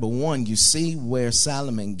chapter number 1, you see where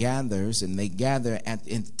Solomon gathers, and they gather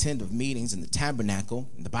in the tent of meetings in the tabernacle.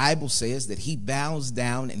 And the Bible says that he bows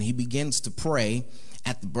down and he begins to pray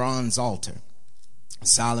at the bronze altar.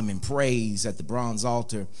 Solomon prays at the bronze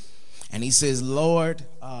altar, and he says, Lord,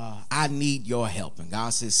 I need your help. And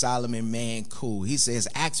God says, Solomon, man, cool. He says,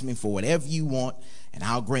 ask me for whatever you want, and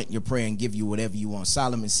I'll grant your prayer and give you whatever you want.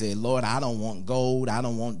 Solomon said, Lord, I don't want gold. I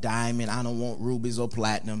don't want diamond. I don't want rubies or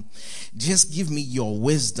platinum. Just give me your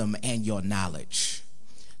wisdom and your knowledge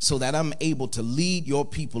so that I'm able to lead your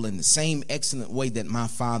people in the same excellent way that my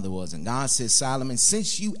father was. And God says, Solomon,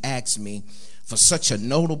 since you asked me for such a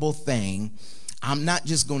notable thing, I'm not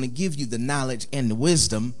just going to give you the knowledge and the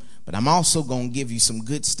wisdom, but I'm also going to give you some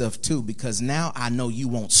good stuff too, because now I know you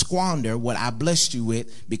won't squander what I blessed you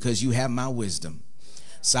with because you have my wisdom.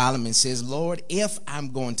 Solomon says, Lord, if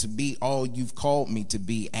I'm going to be all you've called me to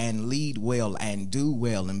be and lead well and do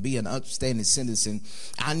well and be an upstanding citizen,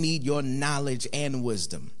 I need your knowledge and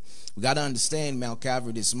wisdom. We got to understand, Mount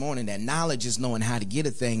Calvary, this morning, that knowledge is knowing how to get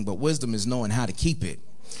a thing, but wisdom is knowing how to keep it.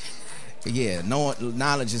 Yeah,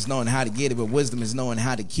 knowledge is knowing how to get it, but wisdom is knowing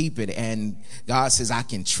how to keep it. And God says, I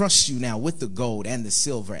can trust you now with the gold and the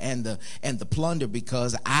silver and the plunder,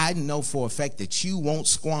 because I know for a fact that you won't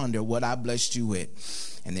squander what I blessed you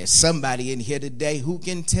with. And there's somebody in here today who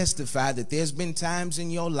can testify that there's been times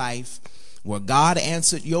in your life where God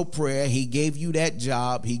answered your prayer. He gave you that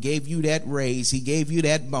job. He gave you that raise. He gave you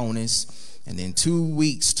that bonus. And then 2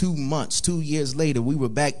 weeks, 2 months, 2 years later, we were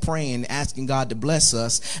back praying, asking God to bless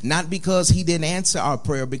us, not because he didn't answer our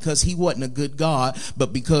prayer, because he wasn't a good God,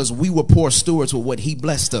 but because we were poor stewards with what he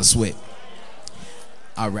blessed us with.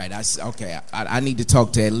 All right, I need to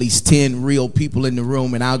talk to at least 10 real people in the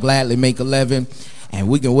room, and I'll gladly make 11. And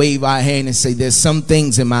we can wave our hand and say, there's some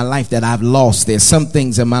things in my life that I've lost. There's some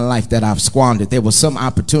things in my life that I've squandered. There were some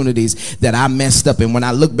opportunities that I messed up. And when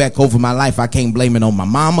I look back over my life, I can't blame it on my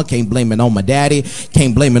mama, can't blame it on my daddy,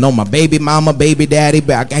 can't blame it on my baby mama, baby daddy.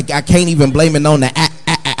 But I can't even blame it on the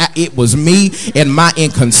it was me and my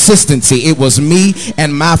inconsistency. It was me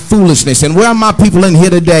and my foolishness. And where are my people in here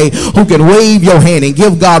today who can wave your hand and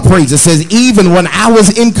give God praise? It says, even when I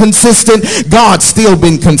was inconsistent, God's still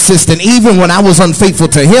been consistent. Even when I was unfaithful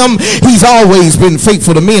to him, he's always been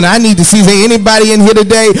faithful to me. And I need to see anybody in here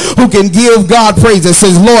today who can give God praise and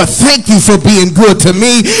says, Lord, thank you for being good to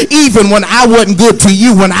me. Even when I wasn't good to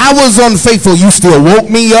you, when I was unfaithful, you still woke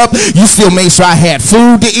me up. You still made sure I had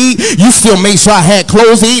food to eat. You still made sure I had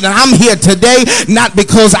clothes to eat. And I'm here today not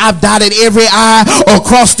because I've dotted every I or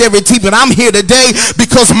crossed every T, but I'm here today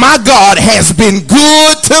because my God has been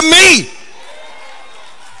good to me.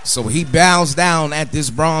 So he bows down at this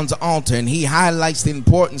bronze altar and he highlights the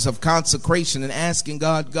importance of consecration and asking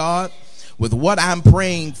God, with what I'm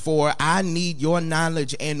praying for, I need your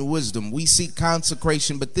knowledge and wisdom. We see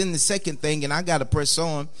consecration, but then the second thing, and I got to press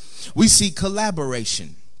on, we see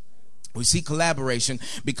collaboration. We see collaboration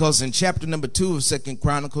because in chapter number 2 of 2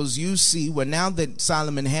 Chronicles, you see where now that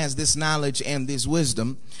Solomon has this knowledge and this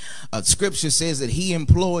wisdom, scripture says that he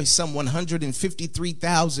employs some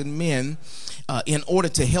 153,000 men in order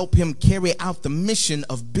to help him carry out the mission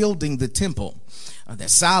of building the temple. That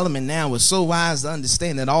Solomon now is so wise to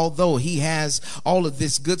understand that although he has all of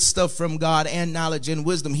this good stuff from God and knowledge and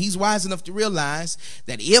wisdom, he's wise enough to realize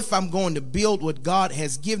that if I'm going to build what God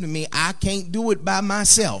has given me, I can't do it by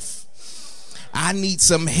myself. I need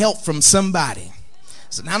some help from somebody.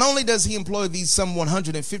 So not only does he employ these some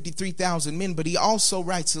 153,000 men, but he also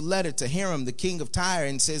writes a letter to Hiram, the king of Tyre,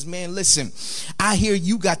 and says, man, listen, I hear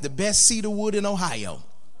you got the best cedar wood in Ohio.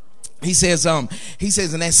 He says, in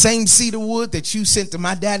that same cedar wood that you sent to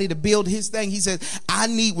my daddy to build his thing, he says, I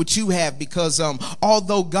need what you have because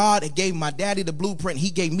although God gave my daddy the blueprint, he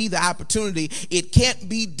gave me the opportunity. It can't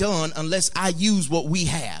be done unless I use what we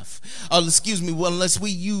have. Unless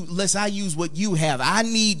I use what you have. I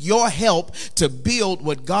need your help to build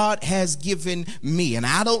what God has given me. And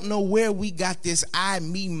I don't know where we got this I,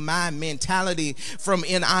 me, my mentality from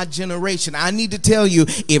in our generation. I need to tell you,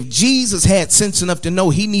 if Jesus had sense enough to know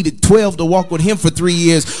he needed 12 to walk with him for 3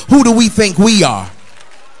 years, who do we think we are?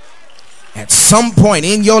 At some point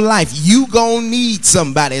in your life, you gonna need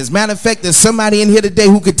somebody. As a matter of fact, there's somebody in here today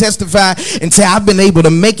who could testify and say, I've been able to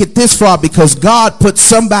make it this far because God put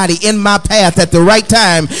somebody in my path at the right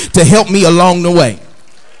time to help me along the way.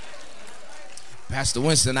 Pastor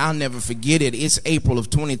Winston, I'll never forget it. It's April of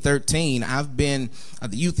 2013. I've been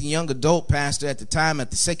the youth and young adult pastor at the time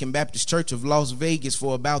at the Second Baptist Church of Las Vegas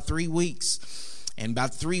for about 3 weeks. And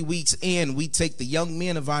about 3 weeks in, we take the young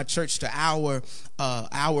men of our church to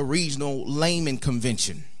our regional layman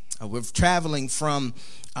convention. We're traveling from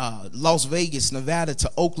Las Vegas, Nevada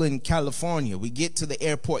to Oakland, California. We get to the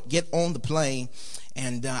airport, get on the plane,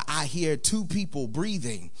 and I hear 2 people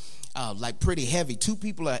breathing like pretty heavy. 2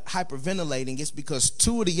 people are hyperventilating. It's because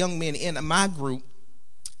 2 of the young men in my group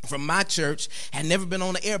from my church had never been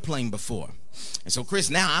on an airplane before. And so, Chris,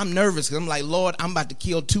 now I'm nervous because I'm like, Lord, I'm about to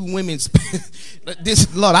kill 2 women's.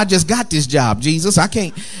 Lord, I just got this job, Jesus. I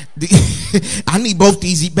can't. I need both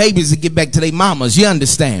these babies to get back to their mamas. You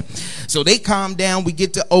understand? So they calm down. We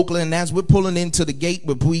get to Oakland, and as we're pulling into the gate,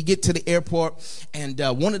 but we get to the airport, and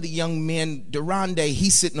one of the young men, Durande,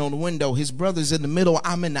 he's sitting on the window. His brother's in the middle.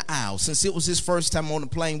 I'm in the aisle. Since it was his first time on the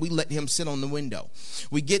plane, we let him sit on the window.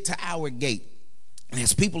 We get to our gate. And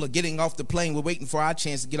as people are getting off the plane, we're waiting for our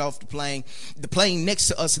chance to get off the plane. The plane next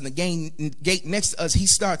to us and the gate next to us, he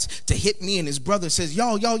starts to hit me, and his brother says,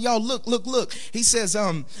 y'all, look. He says,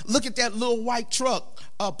 look at that little white truck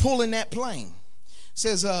pulling that plane.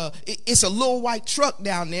 Says, it's a little white truck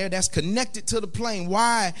down there that's connected to the plane.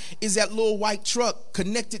 Why is that little white truck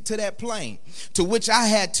connected to that plane? To which I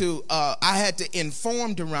had to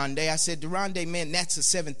inform Durande. I said, Durande, man, that's a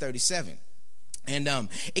 737. And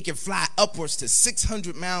it can fly upwards to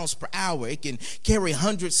 600 miles per hour. It can carry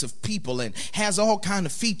hundreds of people and has all kind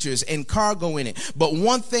of features and cargo in it. But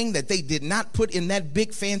one thing that they did not put in that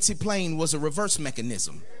big fancy plane was a reverse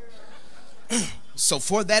mechanism. So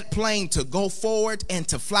for that plane to go forward and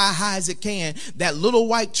to fly high as it can, that little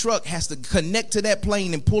white truck has to connect to that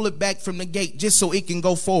plane and pull it back from the gate just so it can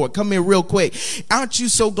go forward. Come here real quick. Aren't you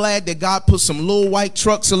so glad that God put some little white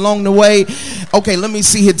trucks along the way? Okay, let me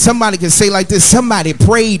see here. Somebody can say like this: somebody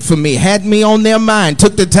prayed for me, had me on their mind,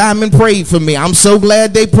 took the time and prayed for me. I'm so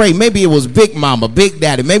glad they prayed. Maybe it was Big Mama, Big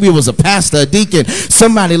Daddy. Maybe it was a pastor, a deacon.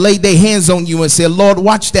 Somebody laid their hands on you and said, Lord,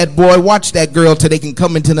 watch that boy, watch that girl till they can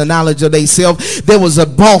come into the knowledge of themselves. There was a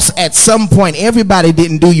boss at some point. Everybody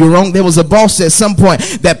didn't do you wrong. There was a boss at some point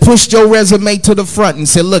that pushed your resume to the front and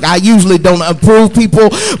said, look, I usually don't approve people,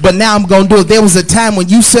 but now I'm going to do it. There was a time when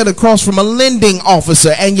you sat across from a lending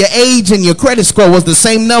officer and your age and your credit score was the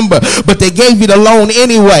same number, but they gave you the loan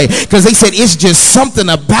anyway because they said it's just something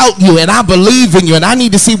about you, and I believe in you. And I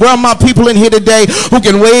need to see where are my people in here today who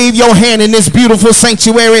can wave your hand in this beautiful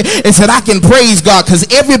sanctuary and said, I can praise God,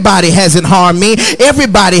 because everybody hasn't harmed me.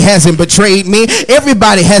 Everybody hasn't betrayed me.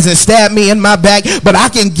 Everybody hasn't stabbed me in my back, but I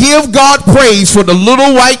can give God praise for the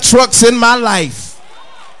little white trucks in my life.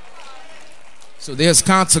 So there's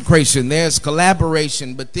consecration, there's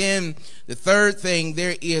collaboration, but then the third thing,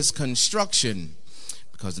 there is construction.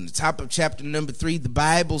 Because in the top of chapter number 3, the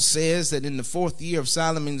Bible says that in the 4th year of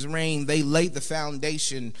Solomon's reign, they laid the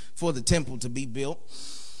foundation for the temple to be built.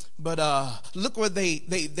 But look where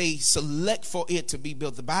they select for it to be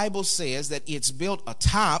built. The Bible says that it's built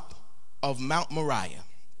atop of Mount Moriah.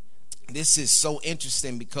 This is so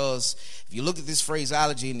interesting because if you look at this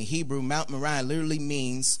phraseology in the Hebrew, Mount Moriah literally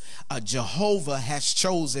means Jehovah has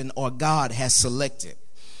chosen or God has selected.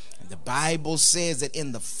 The Bible says that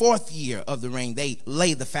in the 4th year of the reign, they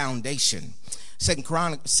lay the foundation. 2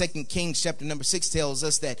 Kings chapter number 6 tells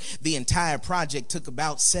us that the entire project took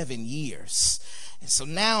about 7 years. And so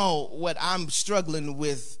now what I'm struggling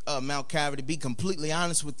with, Mount Calvary, to be completely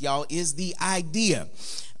honest with y'all, is the idea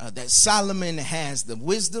that Solomon has the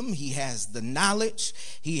wisdom, he has the knowledge,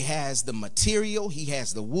 he has the material, he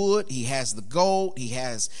has the wood, he has the gold, he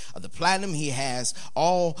has the platinum, he has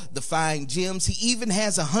all the fine gems. He even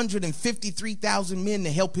has 153,000 men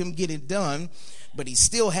to help him get it done, but he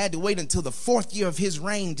still had to wait until the 4th year of his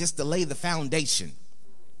reign just to lay the foundation.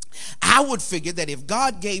 I would figure that if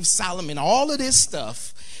God gave Solomon all of this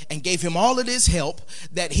stuff and gave him all of this help,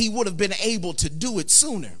 that he would have been able to do it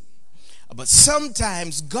sooner. But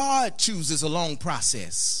sometimes God chooses a long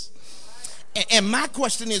process. And my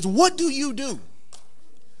question is, what do you do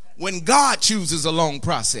when God chooses a long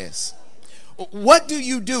process? What do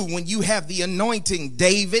you do when you have the anointing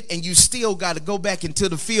David and you still got to go back into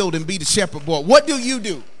the field and be the shepherd boy? What do you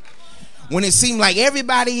do when it seems like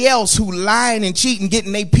everybody else who lying and cheating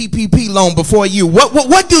getting their PPP loan before you?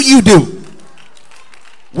 What do you do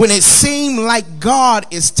when it seems like God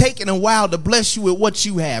is taking a while to bless you with what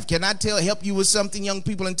you have? Can I help you with something, young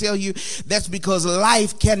people, and tell you that's because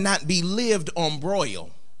life cannot be lived on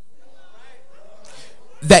broil.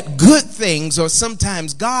 That good things, or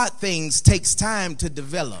sometimes God things, takes time to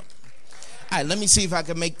develop. All right, let me see if I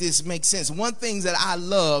can make this make sense. One thing that I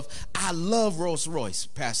love Rolls Royce,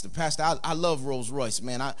 Pastor. I love Rolls Royce,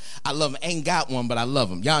 man. I love them. Ain't got one, but I love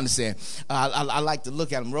them. Y'all understand? I like to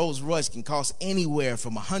look at them. Rolls Royce can cost anywhere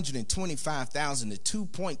from $125,000 to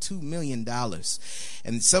 $2.2 million.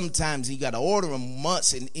 And sometimes you got to order them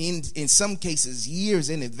months and in some cases years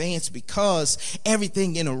in advance, because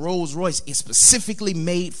everything in a Rolls Royce is specifically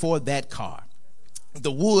made for that car. The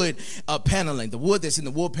wood paneling, the wood that's in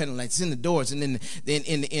the wood paneling, it's in the doors, and then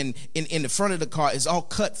in the front of the car is all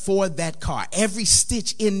cut for that car. Every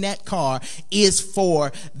stitch in that car is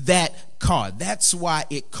for that car. That's why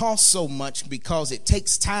it costs so much, because it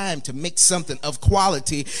takes time to make something of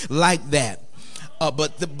quality like that.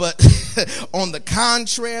 But on the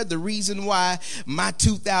contrary, the reason why my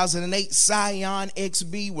 2008 Scion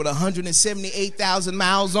XB with 178,000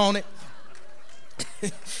 miles on it,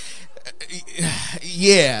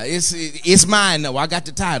 yeah, it's mine though. I got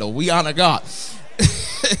the title. We honor God.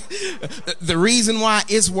 The reason why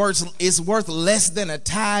it's worth less than a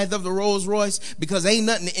tithe of the Rolls Royce, because ain't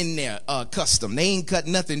nothing in there custom. They ain't cut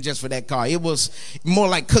nothing just for that car. It was more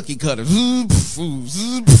like cookie cutters.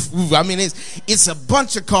 I mean, it's a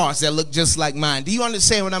bunch of cars that look just like mine. Do you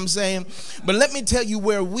understand what I'm saying? But let me tell you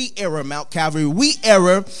where we err, Mount Calvary. We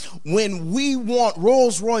err when we want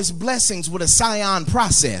Rolls Royce blessings with a Scion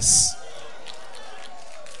process.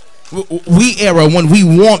 We err when we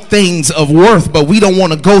want things of worth, but we don't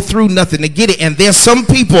want to go through nothing to get it. And there's some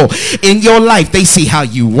people in your life, they see how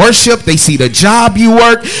you worship, they see the job you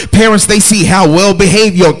work. Parents, they see how well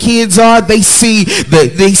behaved your kids are. They see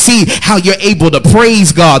how you're able to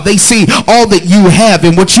praise God. They see all that you have,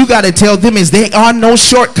 and what you got to tell them is there are no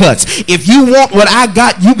shortcuts. If you want what I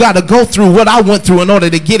got, you got to go through what I went through in order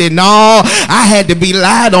to get it. No, I had to be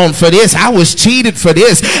lied on for this. I was cheated for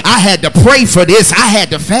this. I had to pray for this. I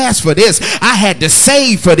had to fast for this. I had to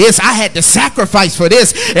save for this. I had to sacrifice for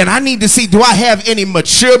this. And I need to see, do I have any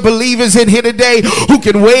mature believers in here today who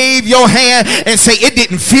can wave your hand and say, it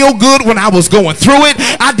didn't feel good when I was going through it,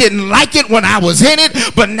 I didn't like it when I was in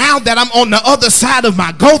it, but now that I'm on the other side of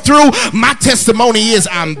my go through, my testimony is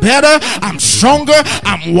I'm better, I'm stronger,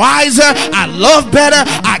 I'm wiser, I love better,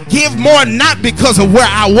 I give more, not because of where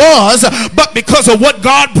I was, but because of what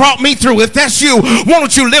God brought me through. If that's you, why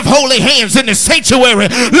don't you lift holy hands in the sanctuary,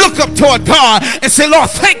 look up toward God and say, Lord,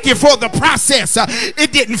 thank you for the process.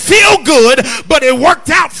 It didn't feel good, but it worked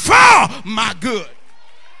out for my good.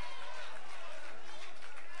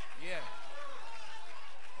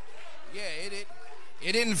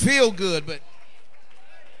 It didn't feel good,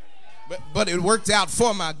 but it worked out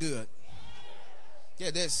for my good.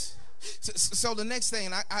 Yeah, this. So the next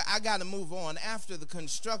thing, I got to move on. After the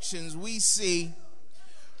constructions, we see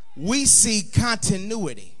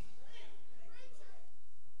continuity.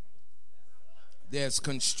 There's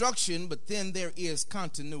construction, but then there is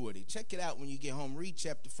continuity. Check it out when you get home. Read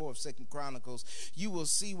chapter 4 of 2 Chronicles. You will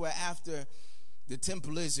see where after the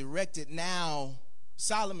temple is erected, now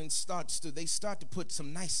Solomon start to put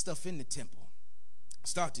some nice stuff in the temple,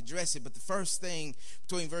 start to dress it. But the first thing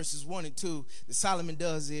between verses 1 and 2 that Solomon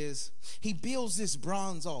does is he builds this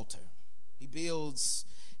bronze altar. He builds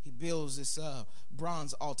this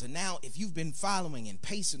bronze altar. Now, if you've been following and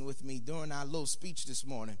pacing with me during our little speech this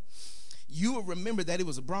morning, you will remember that it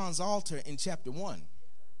was a bronze altar in chapter 1.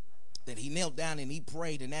 that he knelt down and he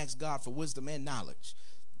prayed and asked God for wisdom and knowledge.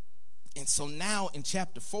 And so now in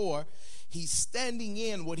chapter 4, he's standing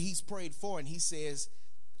in what he's prayed for, and he says,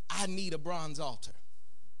 I need a bronze altar.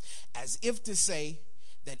 As if to say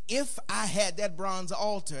that if I had that bronze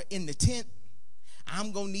altar in the tent,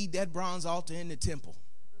 I'm going to need that bronze altar in the temple.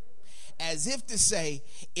 As if to say,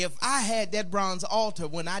 if I had that bronze altar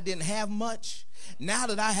when I didn't have much, now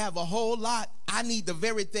that I have a whole lot, I need the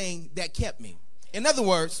very thing that kept me. In other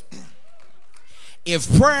words,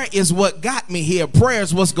 if prayer is what got me here, prayer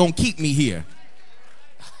is what's going to keep me here.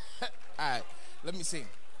 All right, let me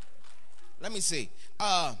see.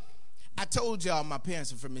 I told y'all my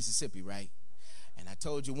parents are from Mississippi, right? And I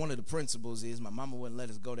told you one of the principles is my mama wouldn't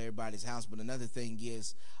let us go to everybody's house. But another thing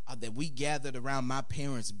is that we gathered around my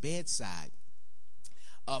parents' bedside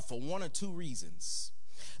for one or two reasons.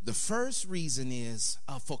 The first reason is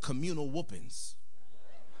for communal whoopings.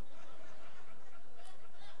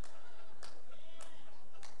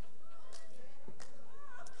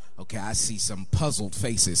 Okay, I see some puzzled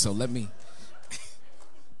faces, so let me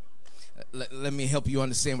let me help you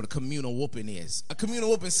understand what a communal whooping is. A communal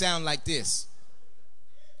whooping sound like this.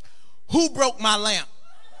 Who broke my lamp?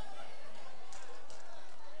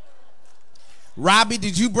 Robbie,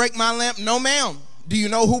 did you break my lamp? No, ma'am. Do you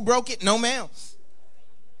know who broke it? No, ma'am.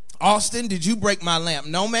 Austin, did you break my lamp?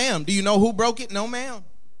 No, ma'am. Do you know who broke it? No, ma'am.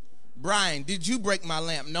 Brian, did you break my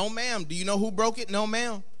lamp? No, ma'am. Do you know who broke it? No,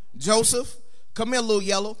 ma'am. Joseph, come here, little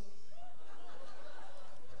yellow.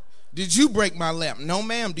 Did you break my lamp? No,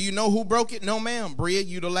 ma'am. Do you know who broke it? No, ma'am. Bria,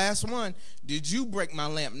 you the last one. Did you break my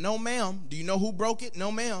lamp? No, ma'am. Do you know who broke it? No,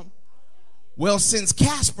 ma'am. Well, since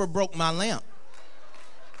Casper broke my lamp,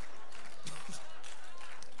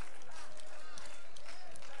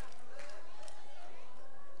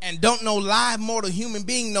 and don't no live mortal human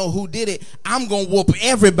being know who did it, I'm going to whoop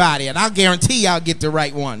everybody, and I'll guarantee y'all get the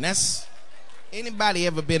right one. That's, anybody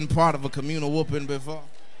ever been part of a communal whooping before?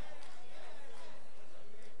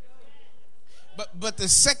 But the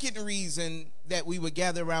second reason that we would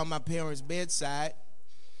gather around my parents' bedside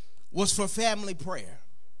was for family prayer.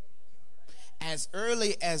 As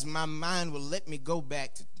early as my mind would let me go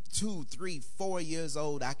back to 2, 3, 4 years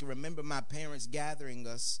old, I can remember my parents gathering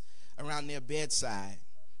us around their bedside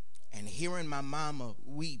and hearing my mama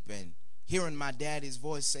weep and hearing my daddy's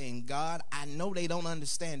voice saying, God, I know they don't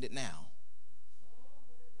understand it now.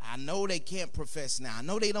 I know they can't profess now. I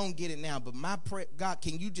know they don't get it now, but my prayer, God,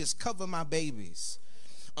 can you just cover my babies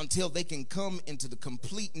until they can come into the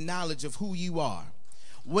complete knowledge of who you are?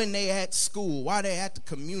 When they're at school, while they're at the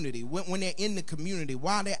community, when they're in the community,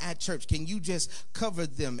 while they're at church, can you just cover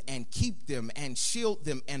them and keep them and shield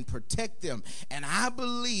them and protect them? And I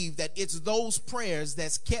believe that it's those prayers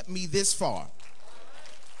that's kept me this far.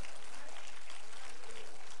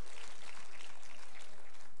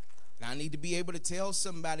 I need to be able to tell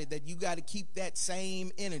somebody that you got to keep that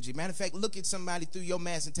same energy. Matter of fact, look at somebody through your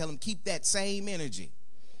mask and tell them, keep that same energy.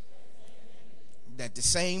 That the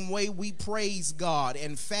same way we praised God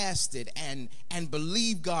and fasted and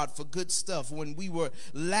believed God for good stuff when we were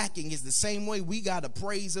lacking is the same way we got to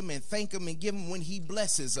praise him and thank him and give him when he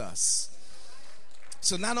blesses us.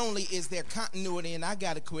 So not only is there continuity, and I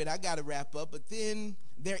got to quit, I got to wrap up, but then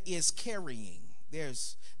there is carrying.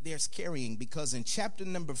 There's carrying, because in chapter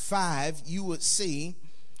number 5, you would see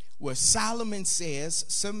where Solomon says,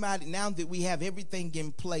 somebody, now that we have everything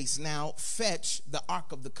in place, now fetch the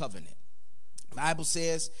Ark of the Covenant. The Bible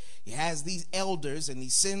says he has these elders, and he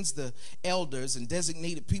sends the elders and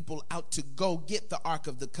designated people out to go get the Ark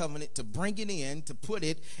of the Covenant, to bring it in, to put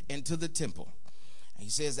it into the temple. And he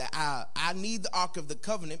says that I need the Ark of the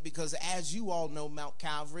Covenant because, as you all know, Mount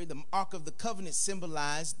Calvary, the Ark of the Covenant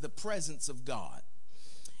symbolized the presence of God.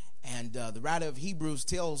 And the writer of Hebrews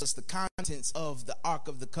tells us the contents of the Ark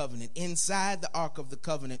of the Covenant. Inside the Ark of the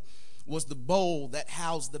Covenant was the bowl that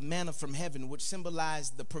housed the manna from heaven, which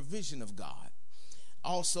symbolized the provision of God.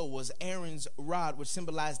 Also was Aaron's rod, which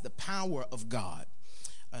symbolized the power of God.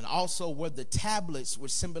 And also were the tablets,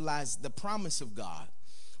 which symbolized the promise of God.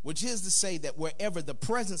 Which is to say that wherever the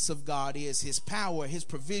presence of God is, his power, his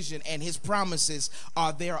provision, and his promises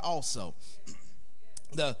are there also.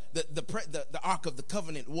 The Ark of the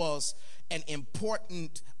Covenant was an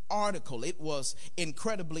important article. It was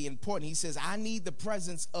incredibly important. He says, I need the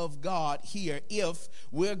presence of God here if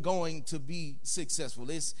we're going to be successful.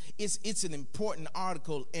 It's an important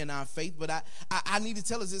article in our faith, but I need to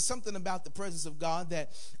tell us there's something about the presence of God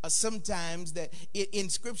that sometimes that in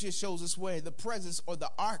Scripture shows us where the presence or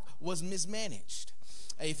the ark was mismanaged.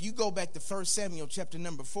 If you go back to 1 Samuel chapter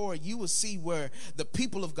number 4, you will see where the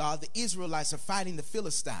people of God, the Israelites, are fighting the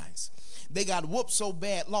Philistines. They got whooped so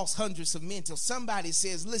bad, lost hundreds of men, till somebody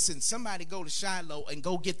says, listen, somebody go to Shiloh and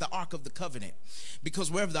go get the Ark of the Covenant. Because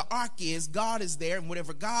wherever the Ark is, God is there, and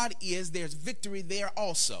wherever God is, there's victory there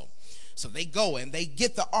also. So they go and they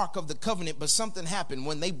get the Ark of the Covenant, but something happened.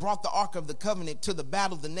 When they brought the Ark of the Covenant to the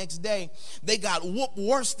battle the next day, they got whooped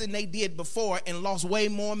worse than they did before and lost way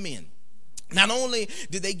more men. Not only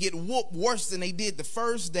did they get whooped worse than they did the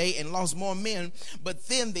first day and lost more men, but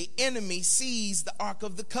then the enemy seized the Ark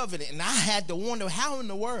of the Covenant. And I had to wonder, how in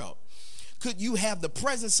the world could you have the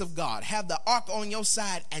presence of God, have the Ark on your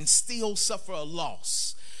side, and still suffer a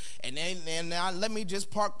loss? And now let me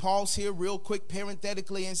just pause here real quick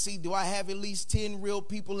parenthetically and see, do I have at least 10 real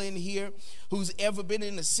people in here who's ever been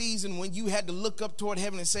in a season when you had to look up toward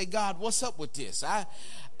heaven and say, God, what's up with this?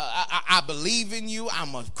 I believe in you.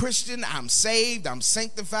 I'm a Christian. I'm saved. I'm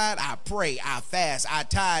sanctified. I pray. I fast. I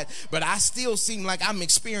tithe. But I still seem like I'm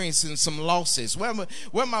experiencing some losses. Where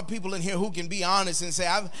are my people in here who can be honest and say,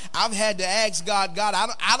 I've had to ask God,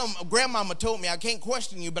 I don't, grandmama told me I can't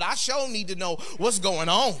question you, but I sure need to know what's going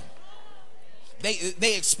on.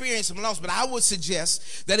 They experienced some loss, but I would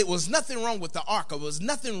suggest that it was nothing wrong with the ark. It was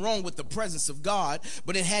nothing wrong with the presence of God,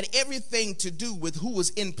 but it had everything to do with who was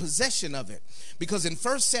in possession of it. Because in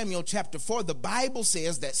 1 Samuel chapter 4, the Bible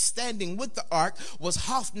says that standing with the ark was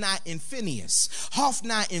Hophni and Phinehas.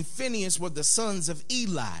 Hophni and Phinehas were the sons of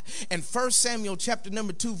Eli. And 1 Samuel chapter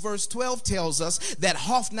number 2, verse 12 tells us that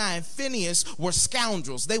Hophni and Phinehas were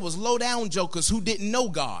scoundrels. They was low-down jokers who didn't know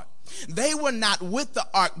God. They were not with the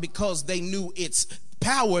ark because they knew its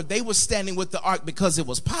power. They were standing with the ark because it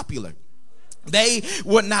was popular. They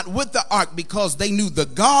were not with the ark because they knew the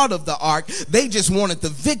God of the ark. They just wanted the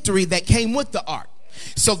victory that came with the ark.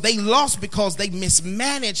 So they lost because they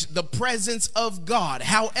mismanaged the presence of God.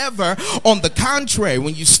 However, on the contrary,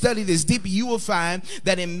 when you study this deeper, you will find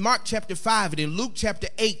that in Mark chapter 5 and in Luke chapter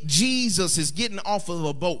 8, Jesus is getting off of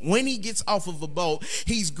a boat. When he gets off of a boat,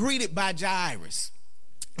 he's greeted by Jairus.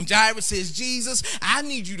 Jairus says, Jesus, I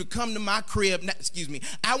need you to come to my crib.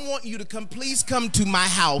 I want you to please come to my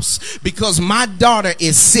house because my daughter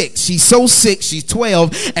is sick. She's so sick, she's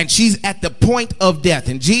 12, and she's at the point of death.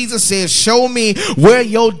 And Jesus says, show me where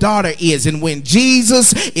your daughter is. And when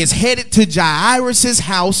Jesus is headed to Jairus'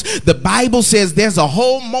 house, the Bible says there's a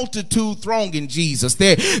whole multitude thronging Jesus.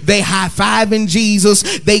 They high-fiving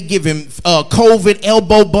Jesus. They give him COVID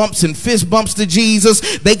elbow bumps and fist bumps to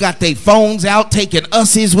Jesus. They got their phones out taking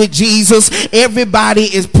ussies with Jesus. Everybody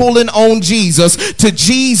is pulling on Jesus till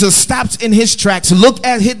Jesus stops in his tracks, looked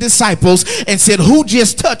at his disciples and said, who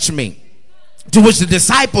just touched me? To which the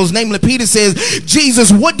disciples, namely Peter, says, Jesus,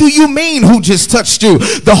 what do you mean who just touched you?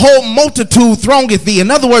 The whole multitude throngeth thee. In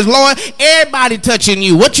other words, Lord, everybody touching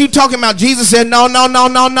you. What you talking about? Jesus said, no.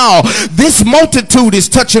 This multitude is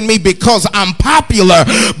touching me because I'm popular,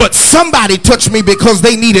 but somebody touched me because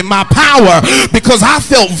they needed my power, because I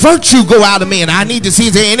felt virtue go out of me. And I need to see,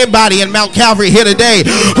 is there anybody in Mount Calvary here today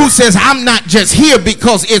who says, I'm not just here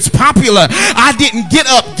because it's popular. I didn't get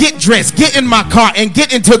up, get dressed, get in my car, and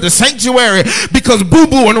get into the sanctuary because Boo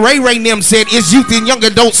Boo and Ray and them said it's Youth and Young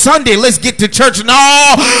Adult Sunday, let's get to church. No,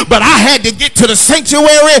 but I had to get to the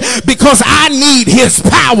sanctuary because I need his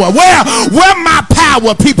power. Where my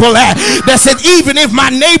power people at that said, even if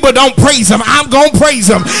my neighbor don't praise him, I'm gonna praise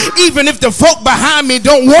him. Even if the folk behind me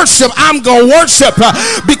don't worship, I'm gonna worship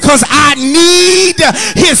because I need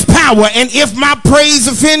his power. And if my praise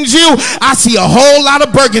offends you, I see a whole lot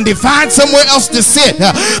of burgundy. Find somewhere else to sit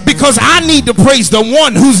because I need to praise the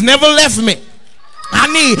one who's never left me. I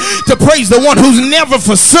need to praise the one who's never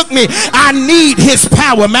forsook me. I need his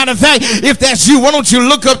power. Matter of fact, if that's you, why don't you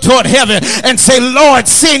look up toward heaven and say, Lord,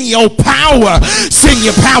 send your power. Send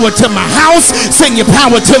your power to my house. Send your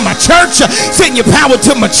power to my church. Send your power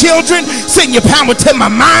to my children. Send your power to my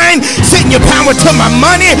mind. Send your power to my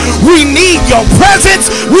money. We need your presence.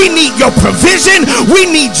 We need your provision. We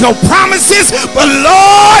need your promises. But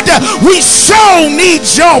Lord, we sure need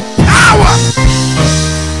your power.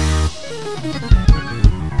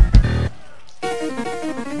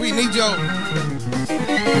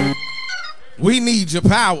 We need your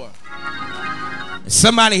power.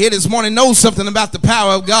 Somebody here this morning knows something about the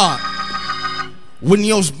power of God. When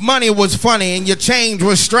your money was funny and your change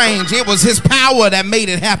was strange, it was his power that made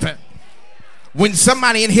it happen. When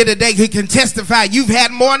somebody in here today who can testify, you've had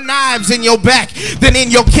more knives in your back than in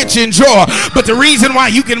your kitchen drawer. But the reason why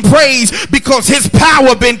you can praise, because his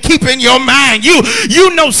power been keeping your mind. You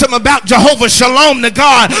know something about Jehovah Shalom, the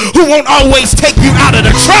God who won't always take you out of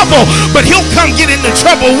the trouble, but he'll come get into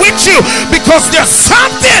trouble with you, because there's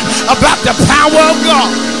something about the power of God.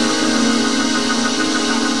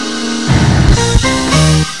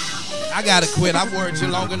 I gotta quit. I've worried you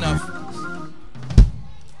long enough.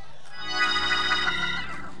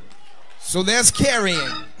 So there's carrying.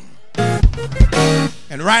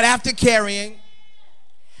 And right after carrying,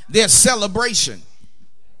 there's celebration.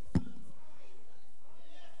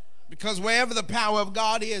 Because wherever the power of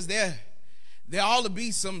God is, there ought to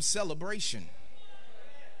be some celebration.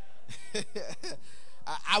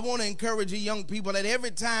 I want to encourage you young people that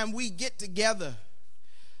every time we get together,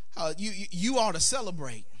 you ought to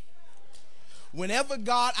celebrate. Whenever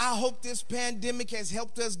God, I hope this pandemic has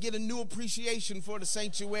helped us get a new appreciation for the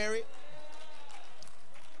sanctuary.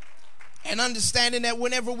 And understanding that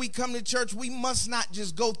whenever we come to church, we must not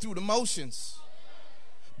just go through the motions.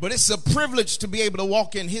 But it's a privilege to be able to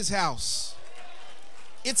walk in his house.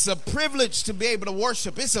 It's a privilege to be able to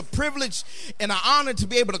worship. It's a privilege and an honor to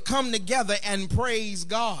be able to come together and praise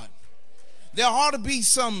God. There ought to be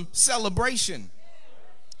some celebration.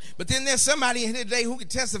 But then there's somebody here today who can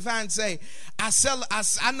testify and say,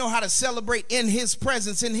 I know how to celebrate in his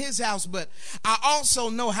presence in his house, but I also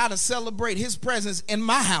know how to celebrate his presence in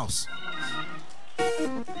my house.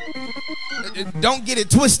 Don't get it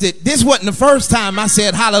twisted. This wasn't the first time I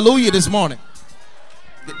said hallelujah this morning.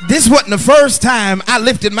 This wasn't the first time I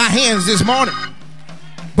lifted my hands this morning.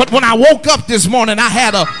 But when I woke up this morning, I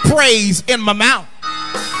had a praise in my mouth.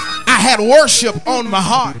 I had worship on my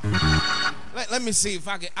heart. Let me see if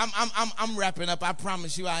I can. I'm wrapping up. I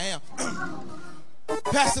promise you I am.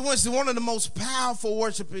 Pastor Winston, one of the most powerful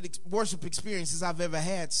worship experiences I've ever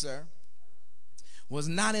had, sir, was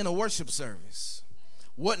not in a worship service.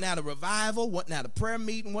 Wasn't at a revival, wasn't at a prayer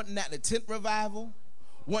meeting, wasn't at a tent revival,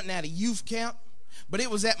 wasn't at a youth camp, but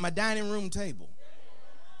it was at my dining room table.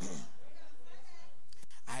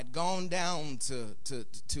 I had gone down to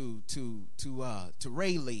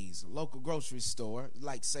Rayleigh's, a local grocery store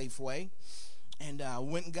like Safeway, and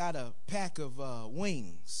went and got a pack of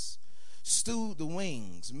wings, stewed the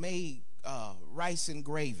wings, made rice and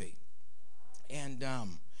gravy, and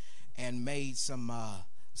made some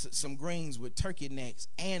greens with turkey necks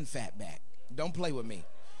and fatback. Don't play with me.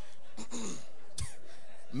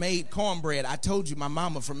 Made cornbread. I told you my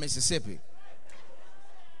mama from Mississippi.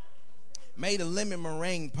 Made a lemon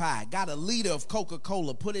meringue pie. Got a liter of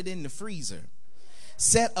Coca-Cola, put it in the freezer.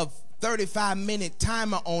 Set a 35-minute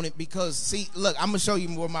timer on it because, see, look, I'm going to show you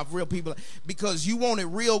where my real people are. Because you want it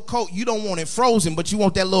real cold. You don't want it frozen, but you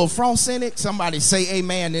want that little frost in it. Somebody say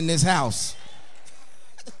amen in this house.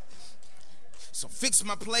 So fix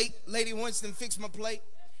my plate. Lady Winston fixed my plate.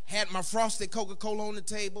 Had my frosted Coca-Cola on the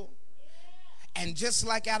table. And just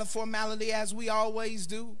like out of formality, as we always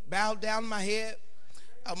do, bowed down my head.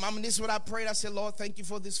 Mama, this is what I prayed. I said, Lord, thank you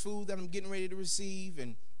for this food that I'm getting ready to receive.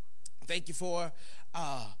 And thank you for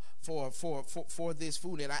this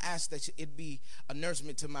food. And I asked that it be a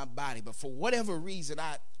nourishment to my body. But for whatever reason,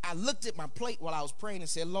 I looked at my plate while I was praying and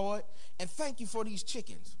said, Lord, and thank you for these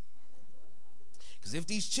chickens. Because if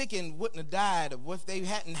these chickens wouldn't have died, or if they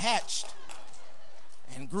hadn't hatched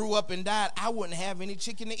and grew up and died, I wouldn't have any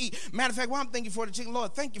chicken to eat. Matter of fact, while I'm thanking for the chicken,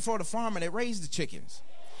 Lord, thank you for the farmer that raised the chickens.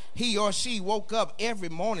 He or she woke up every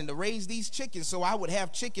morning to raise these chickens so I would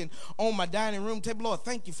have chicken on my dining room table. Lord,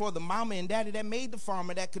 thank you for the mama and daddy that made the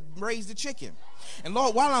farmer that could raise the chicken. And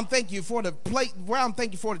Lord, while I'm thanking you for the plate, while I'm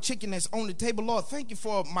thanking you for the chicken that's on the table, Lord, thank you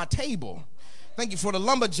for my table. Thank you for the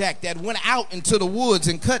lumberjack that went out into the woods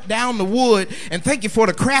and cut down the wood. And thank you for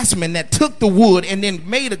the craftsman that took the wood and then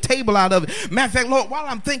made a table out of it. Matter of fact, Lord, while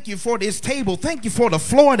I'm thanking you for this table, thank you for the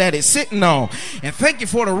floor that it's sitting on. And thank you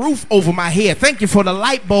for the roof over my head. Thank you for the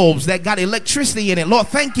light bulbs that got electricity in it. Lord,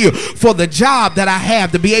 thank you for the job that I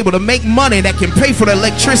have to be able to make money that can pay for the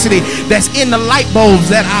electricity that's in the light bulbs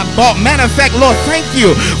that I bought. Matter of fact, Lord, thank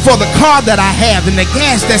you for the car that I have and the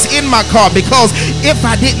gas that's in my car, because if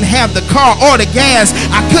I didn't have the car or the gas,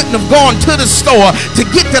 I couldn't have gone to the store to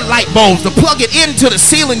get the light bulbs, to plug it into the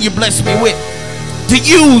ceiling you blessed me with, to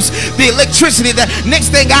use the electricity. That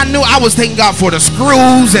next thing I knew, I was thanking God for the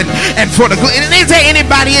screws and for the glue. And is there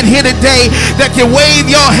anybody in here today that can wave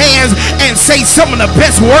your hands and say some of the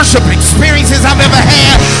best worship experiences I've ever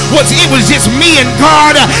had it was just me and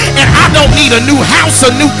God, and I don't need a new house,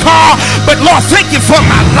 a new car, but Lord, thank you for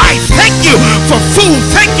my life. Thank you for food.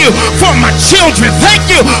 Thank you for my children. Thank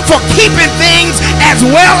you for keeping things as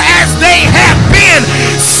well as they have been.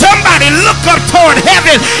 Somebody look up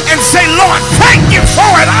heaven and say, Lord, thank you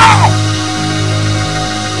for it all.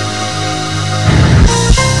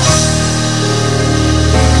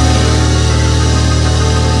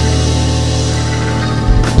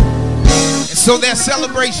 And so their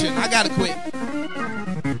celebration, I gotta quit.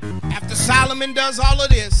 After Solomon does all of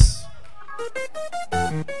this,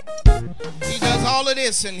 he does all of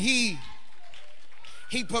this and he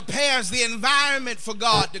prepares the environment for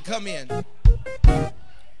God to come in.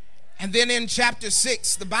 And then in chapter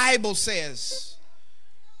 6, the Bible says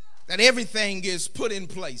that everything is put in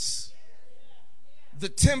place. The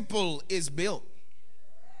temple is built.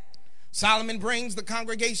 Solomon brings the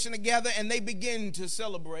congregation together and they begin to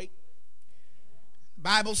celebrate. The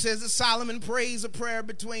Bible says that Solomon prays a prayer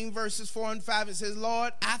between verses 4 and 5. It says,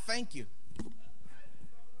 Lord, I thank you.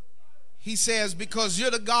 He says, because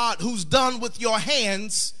you're the God who's done with your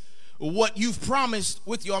hands what you've promised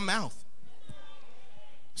with your mouth.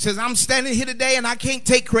 He says, I'm standing here today and I can't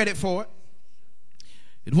take credit for it.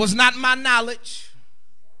 It was not my knowledge.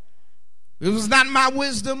 It was not my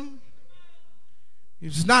wisdom. It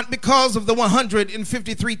was not because of the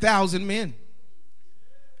 153,000 men.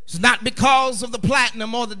 It's not because of the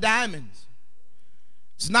platinum or the diamonds.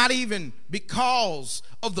 It's not even because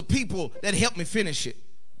of the people that helped me finish it.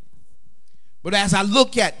 But as I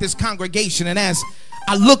look at this congregation and as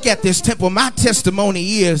I look at this temple, my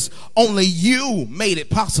testimony is only you made it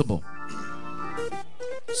possible.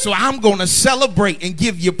 So I'm going to celebrate and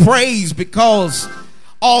give you praise because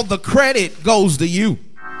all the credit goes to you.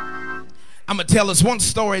 I'm going to tell us one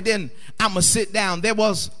story, then I'm going to sit down. There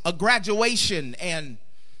was a graduation, and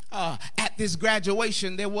at this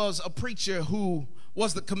graduation, there was a preacher who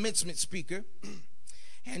was the commencement speaker.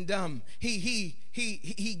 And he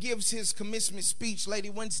gives his commencement speech, Lady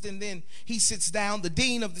Winston. Then he sits down. The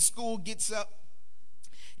dean of the school gets up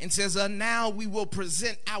and says, now we will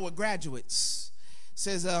present our graduates.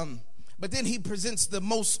 Says, but then he presents the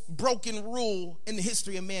most broken rule in the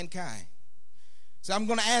history of mankind. So I'm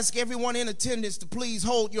going to ask everyone in attendance to please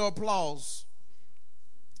hold your applause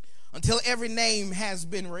until every name has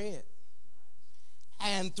been read.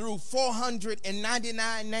 And through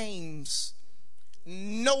 499 names,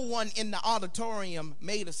 no one in the auditorium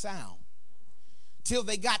made a sound till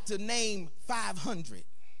they got to name 500.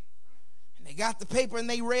 And they got the paper and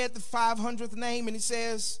they read the 500th name, and it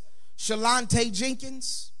says Shalante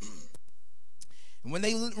Jenkins. And when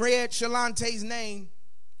they read Shalante's name,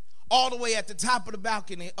 all the way at the top of the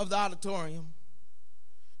balcony of the auditorium,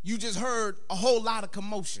 you just heard a whole lot of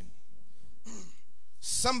commotion.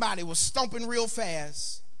 Somebody was stomping real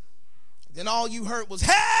fast. Then all you heard was,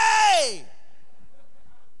 hey!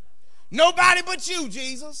 Nobody but you,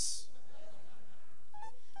 Jesus.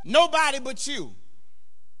 Nobody but you.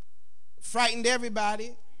 Frightened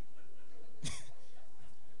everybody.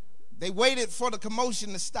 They waited for the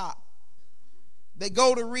commotion to stop. They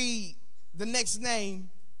go to read the next name.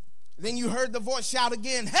 Then you heard the voice shout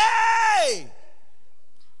again, hey!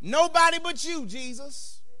 Nobody but you,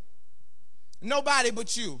 Jesus. Nobody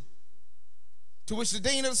but you. To which the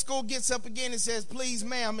dean of the school gets up again and says, please,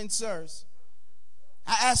 ma'am and sirs,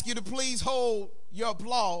 I ask you to please hold your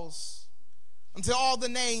applause until all the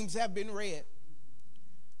names have been read.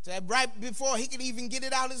 So right before he could even get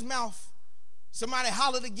it out of his mouth, somebody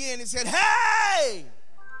hollered again and said, hey!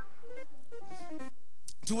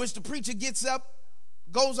 To which the preacher gets up,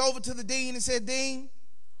 goes over to the dean and said, Dean,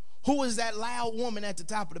 who is that loud woman at the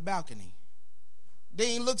top of the balcony?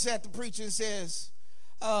 Dean looks at the preacher and says,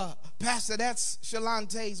 Pastor, that's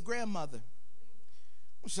Shalante's grandmother.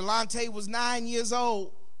 When Shalante was 9 years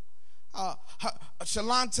old,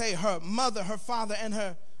 Shalante, her mother, her father, and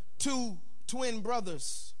her two twin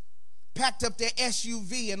brothers packed up their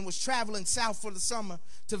SUV and was traveling south for the summer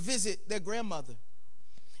to visit their grandmother.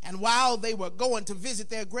 And while they were going to visit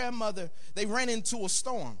their grandmother, they ran into a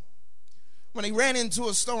storm. When they ran into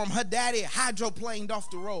a storm, her daddy hydroplaned off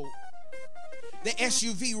the road. The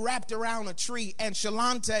SUV wrapped around a tree, and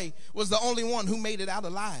Shalante was the only one who made it out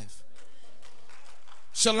alive.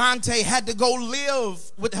 Shalante had to go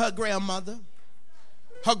live with her grandmother.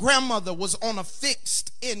 Her grandmother was on a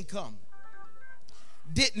fixed income.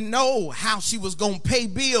 Didn't know how she was going to pay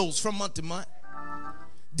bills from month to month.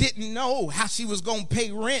 Didn't know how she was going to pay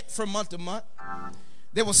rent from month to month.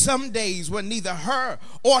 There were some days when neither her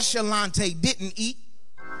or Shalante didn't eat.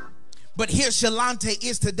 But here Shalante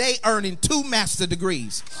is today earning 2 master's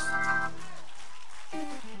degrees.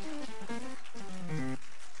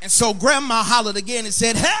 And so grandma hollered again and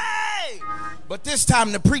said, hey! But this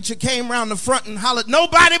time the preacher came around the front and hollered,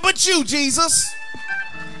 nobody but you, Jesus.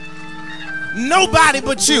 Nobody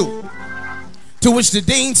but you. To which the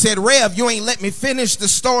dean said, Rev, you ain't let me finish the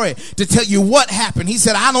story to tell you what happened. He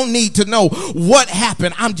said, I don't need to know what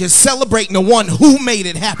happened. I'm just celebrating the one who made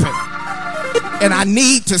it happen. And I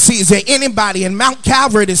need to see, is there anybody in Mount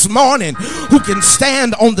Calvary this morning who can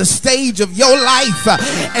stand on the stage of your life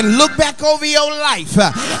and look back over your life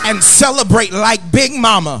and celebrate like Big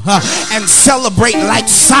Mama and celebrate like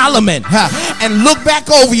Solomon and look back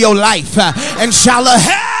over your life and shout,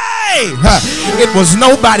 hey! It was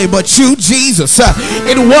nobody but you, Jesus.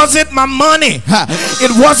 It wasn't my money.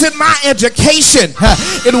 It wasn't my education.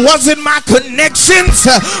 It wasn't my connections.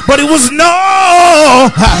 But it was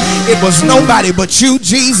nobody but you,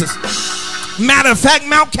 Jesus. Matter of fact,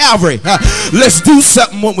 Mount Calvary, let's do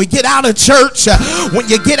something when we get out of church, when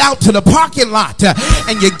you get out to the parking lot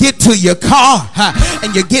and you get to your car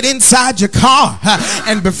and you get inside your car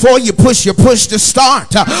and before you push to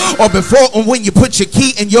start or when you put your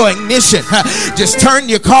key in your ignition, just turn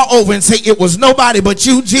your car over and say, it was nobody but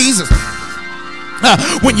you, Jesus.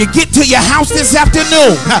 When you get to your house this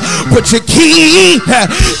afternoon, put your key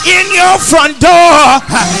in your front door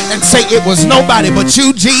and say, it was nobody but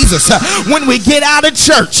you, Jesus. When we get out of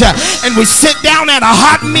church and we sit down at a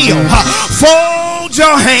hot meal, fold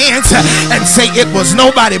your hands and say, it was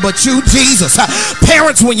nobody but you, Jesus.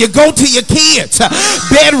 Parents, when you go to your kids'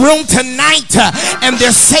 bedroom tonight and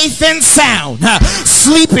they're safe and sound,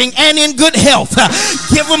 sleeping and in good health,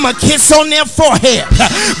 give them a kiss on their forehead,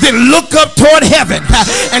 then look up toward heaven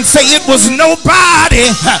and say, it was nobody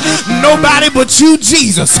but you,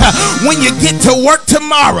 Jesus. When you get to work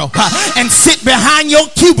tomorrow and sit behind your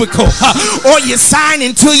cubicle or you sign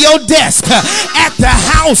into your desk at the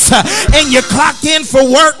house and you clock in for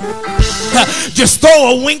work, just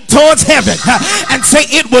throw a wink towards heaven and say,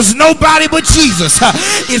 it was nobody but Jesus.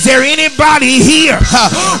 Is there anybody here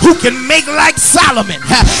who can make like Solomon?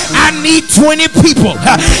 I need 20 people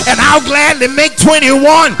and I'll gladly make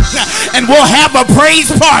 21 and we'll have a praise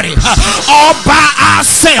party all by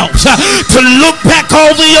ourselves to look back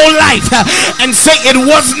over your life and say, it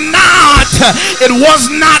was not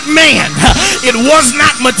man, it was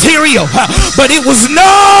not material, but it was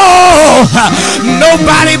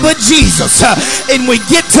nobody but Jesus. And we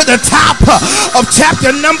get to the top of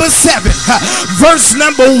chapter number 7, verse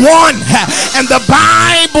number 1, and the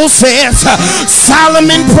Bible says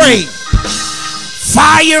Solomon prayed.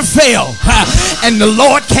 Fire fell and the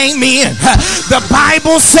Lord came in. The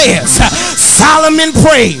Bible says Solomon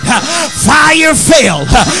prayed. Fire fell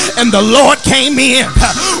and the Lord came in.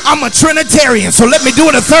 I'm a Trinitarian, so let me do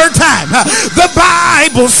it a third time. The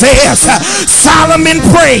Bible says Solomon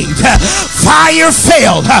prayed. Fire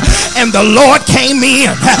fell and the Lord came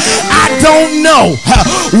in. I don't know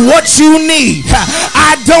what you need.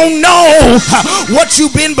 I don't know what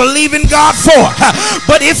you've been believing God for.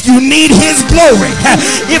 But if you need his glory,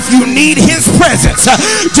 if you need his presence,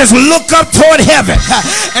 just look up toward heaven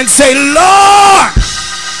and say, Lord,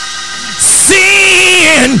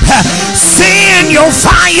 send your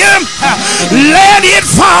fire, let it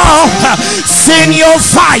fall. Send your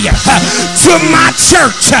fire to my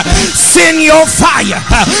church, send your fire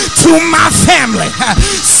to my family,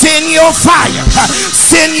 send your fire,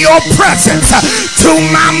 send your presence to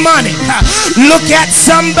my money. Look at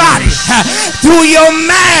somebody through your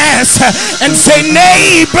mask and say,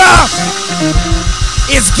 neighbor,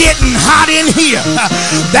 it's getting hot in here.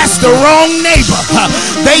 That's the wrong neighbor.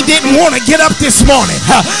 They didn't want to get up this morning.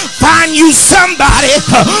 Find you somebody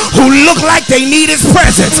who look like they need his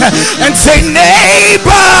presence and say,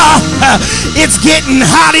 neighbor, it's getting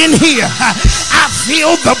hot in here. I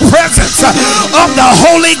feel the presence of the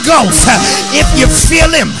Holy Ghost. If you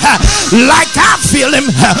feel him like I feel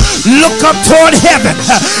him, look up toward heaven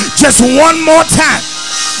just one more time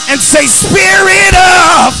and say, Spirit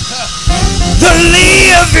of the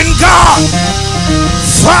living God,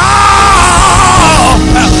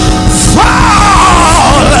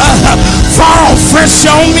 fall fresh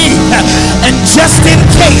on me. And just in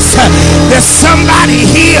case there's somebody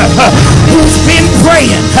here who's been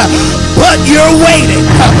praying but you're waiting,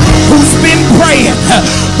 who's been praying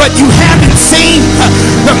but you haven't seen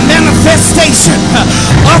the manifestation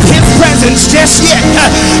of his presence just yet,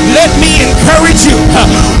 let me encourage you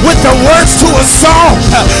with the words to a song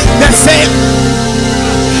that said,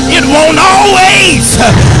 it won't always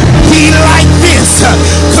be like this,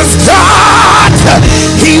 because God,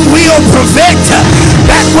 he will perfect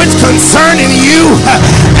that which concerning you,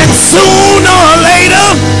 and sooner or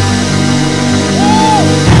later,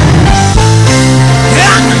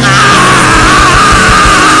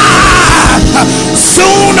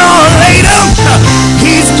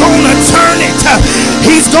 he's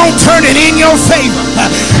gonna turn it in your favor.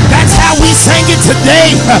 That's how how we sang it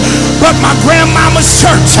today, but my grandmama's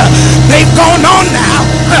church, they've gone on now,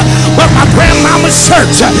 but my grandmama's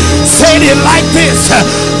church said it like this: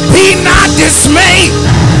 be not dismayed,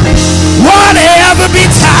 whatever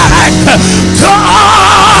betide,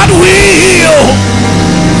 God will.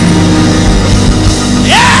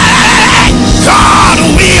 Yeah, God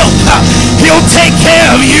will. He'll take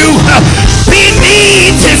care of you.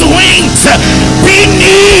 Beneath his wings,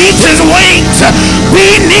 beneath his wings,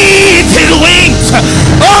 beneath his wings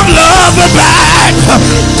of love abide.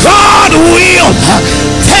 God will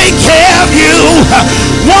take care of you.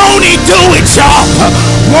 Won't he do it, y'all?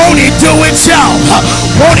 Won't he do it, y'all?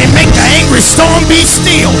 Won't he make the angry storm be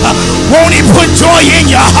still? Won't he put joy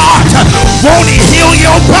in your heart? Won't he heal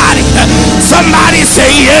your body? Somebody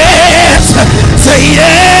say yes. Say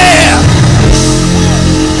yeah.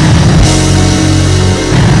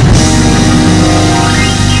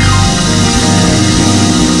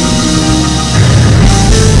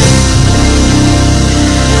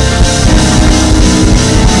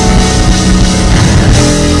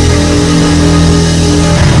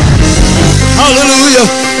 Hallelujah.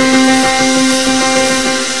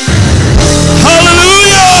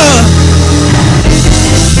 Hallelujah.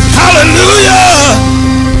 Hallelujah.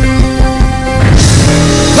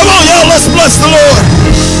 Come on, y'all, let's bless the Lord.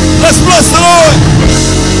 Let's bless the Lord.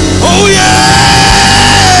 Oh, yeah.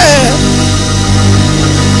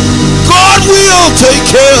 God will take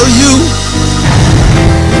care of you.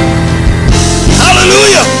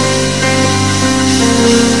 Hallelujah.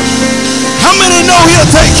 How many know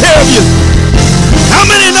he'll take care of you? How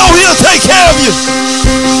many know he'll take care of you?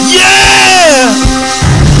 Yeah!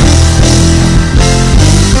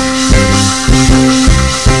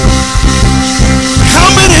 How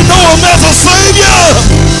many know him as a Savior?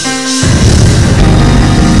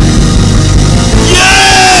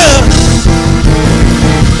 Yeah!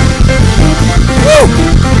 Woo!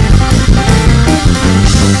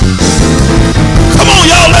 Come on,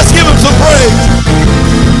 y'all, let's give him some praise.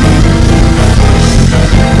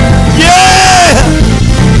 Yeah!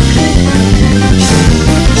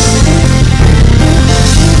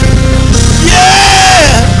 Yeah!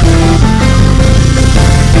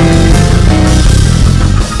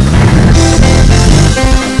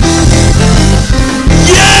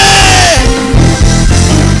 Yeah!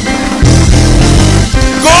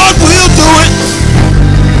 God will do it.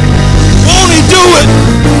 Won't he do it?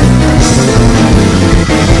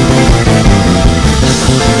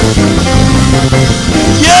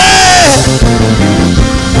 Yeah!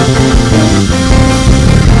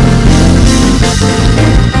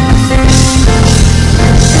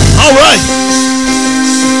 All right.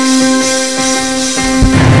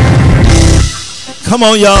 Come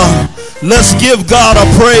on, y'all. Let's give God a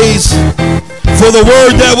praise for the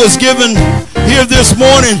word that was given here this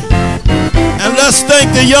morning. And let's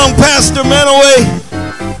thank the young Pastor Manaway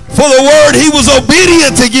for the word he was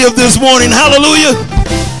obedient to give this morning. Hallelujah.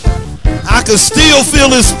 I can still feel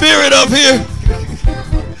his spirit up here.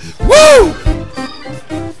 Woo!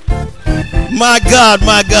 My God,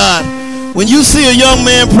 my God. When you see a young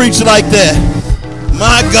man preach like that,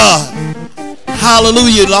 my God.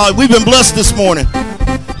 Hallelujah, Lord. We've been blessed this morning.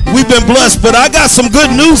 We've been blessed, but I got some good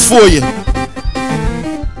news for you.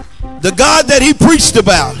 The God that he preached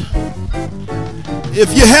about,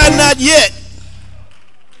 if you had not yet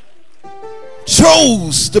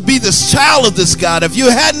chose to be the child of this God, if you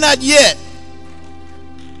had not yet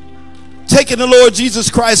taken the Lord Jesus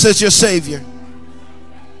Christ as your Savior,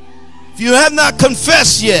 if you have not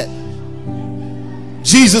confessed yet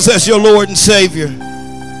Jesus as your Lord and Savior,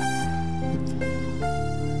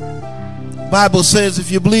 the Bible says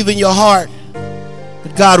if you believe in your heart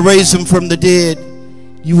that God raised him from the dead,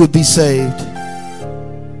 you would be saved.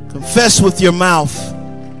 Confess with your mouth,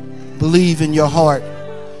 believe in your heart.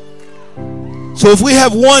 So if we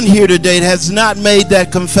have one here today that has not made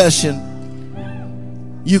that confession,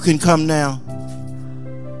 you can come now.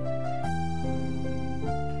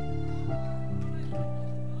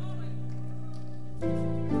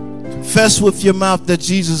 Confess with your mouth that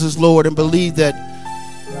Jesus is Lord and believe that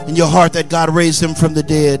in your heart that God raised him from the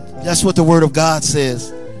dead. That's what the word of God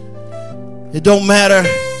says. It don't matter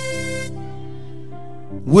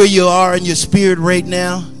where you are in your spirit right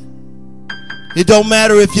now. It don't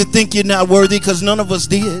matter if you think you're not worthy, because none of us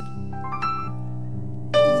did.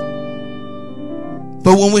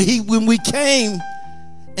 But when we came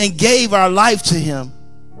and gave our life to him,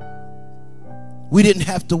 we didn't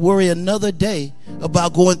have to worry another day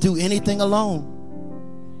about going through anything alone.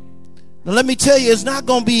 Now let me tell you, it's not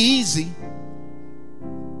going to be easy.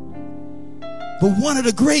 But one of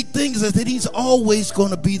the great things is that he's always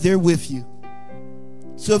going to be there with you.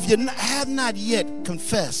 So if you have not yet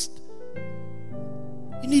confessed,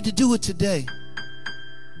 you need to do it today.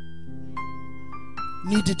 You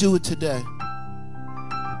need to do it today.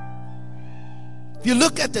 If you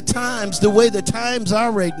look at the times, the way the times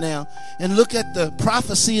are right now, and look at the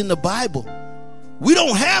prophecy in the Bible, we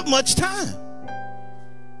don't have much time.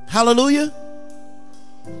 Hallelujah.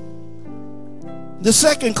 The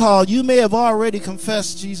second call, you may have already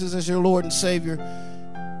confessed Jesus as your Lord and Savior.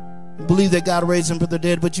 You believe that God raised him from the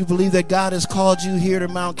dead, but you believe that God has called you here to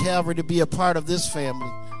Mount Calvary to be a part of this family.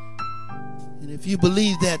 And if you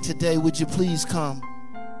believe that today, would you please come?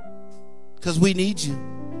 Because we need you.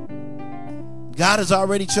 God has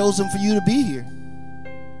already chosen for you to be here.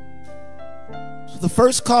 So the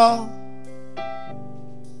first call,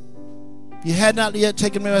 if you had not yet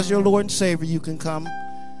taken him as your Lord and Savior, you can come.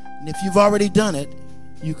 And if you've already done it,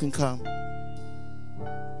 you can come.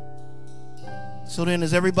 So then,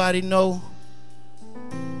 does everybody know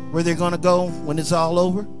where they're going to go when it's all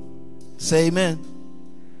over? Say amen.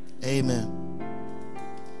 Amen.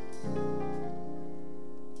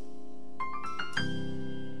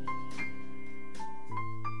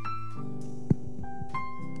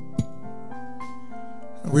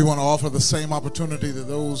 We want to offer the same opportunity to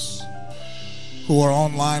those who are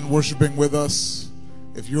online worshiping with us.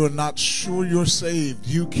 If you're not sure you're saved,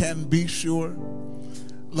 you can be sure.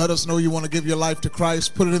 Let us know you want to give your life to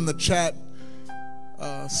Christ. Put it in the chat.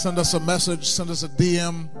 Send us a message. Send us a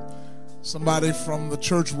DM. Somebody from the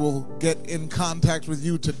church will get in contact with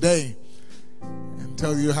you today and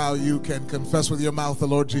tell you how you can confess with your mouth the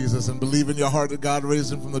Lord Jesus and believe in your heart that God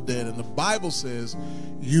raised him from the dead. And the Bible says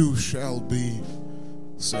you shall be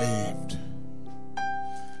saved.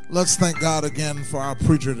 Let's thank God again for our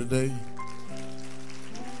preacher today.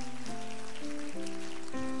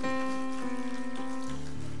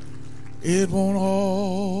 It won't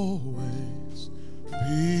always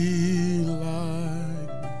be like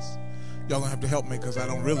this. Y'all gonna have to help me because I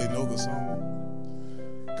don't really know the song.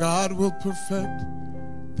 God will perfect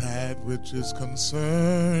that which is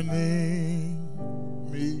concerning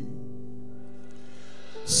me.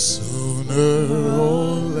 Sooner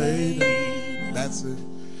or later, that's it.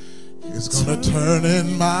 It's gonna turn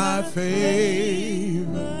in my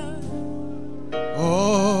favor.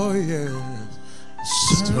 Oh yeah,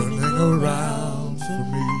 it's turning around for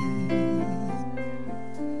me.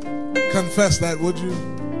 Confess that, would you?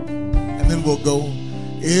 And then we'll go.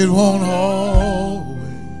 It won't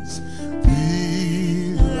always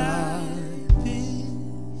be like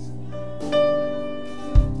this.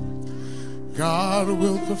 God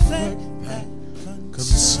will perfect that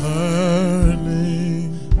concerning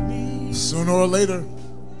me. Sooner or later,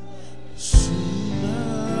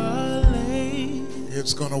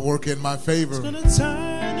 it's going to work in my favor. It's going to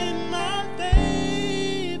turn in my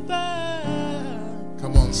favor.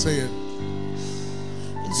 Come on, say it.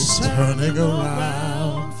 It's turning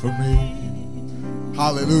around for me.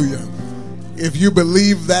 Hallelujah. If you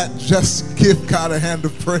believe that, just give God a hand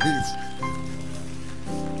of praise.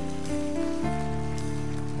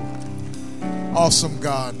 Awesome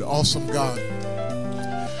God, awesome God.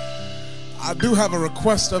 I do have a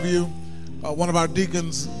request of you. One of our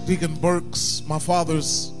deacons, Deacon Burks, my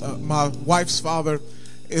wife's father,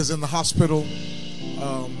 is in the hospital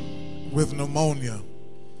with pneumonia.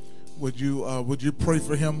 Would you pray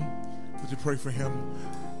for him? Would you pray for him?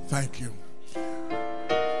 Thank you.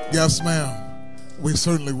 Yes, ma'am. We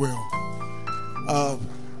certainly will.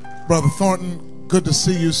 Brother Thornton, good to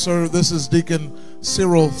see you, sir. This is Deacon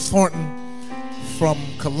Cyril Thornton from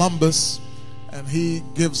Columbus, and he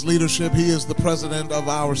gives leadership. He is the president of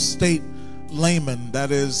our state layman,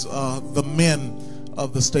 that is the men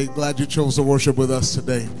of the state. Glad you chose to worship with us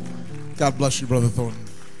today. God bless you, Brother Thornton.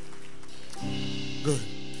 Good.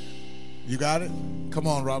 You got it? Come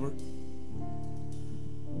on, Robert.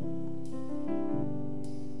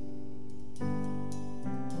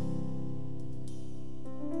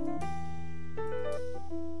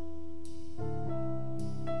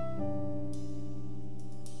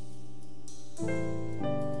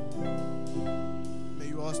 May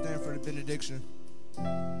you all stand for the benediction.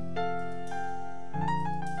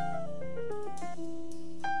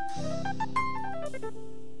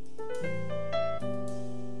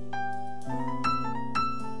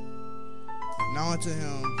 Now unto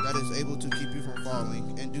him that is able to keep you from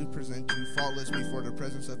falling, and do present you faultless before the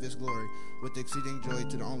presence of his glory, with exceeding joy,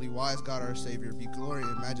 to the only wise God our Savior, be glory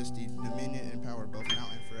and majesty, dominion and power, both now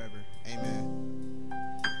and forever. Amen.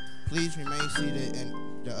 Please remain seated, and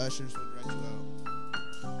the ushers will direct you out.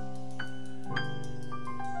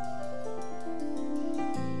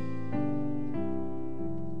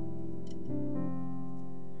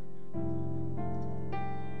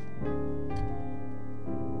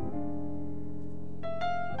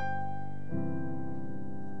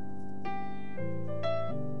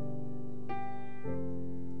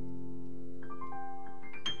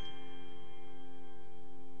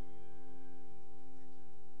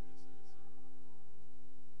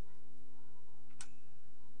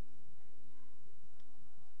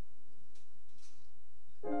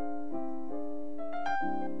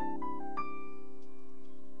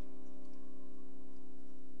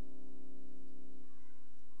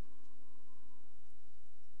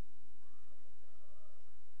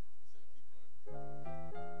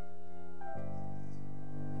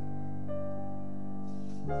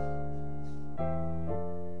 Amen.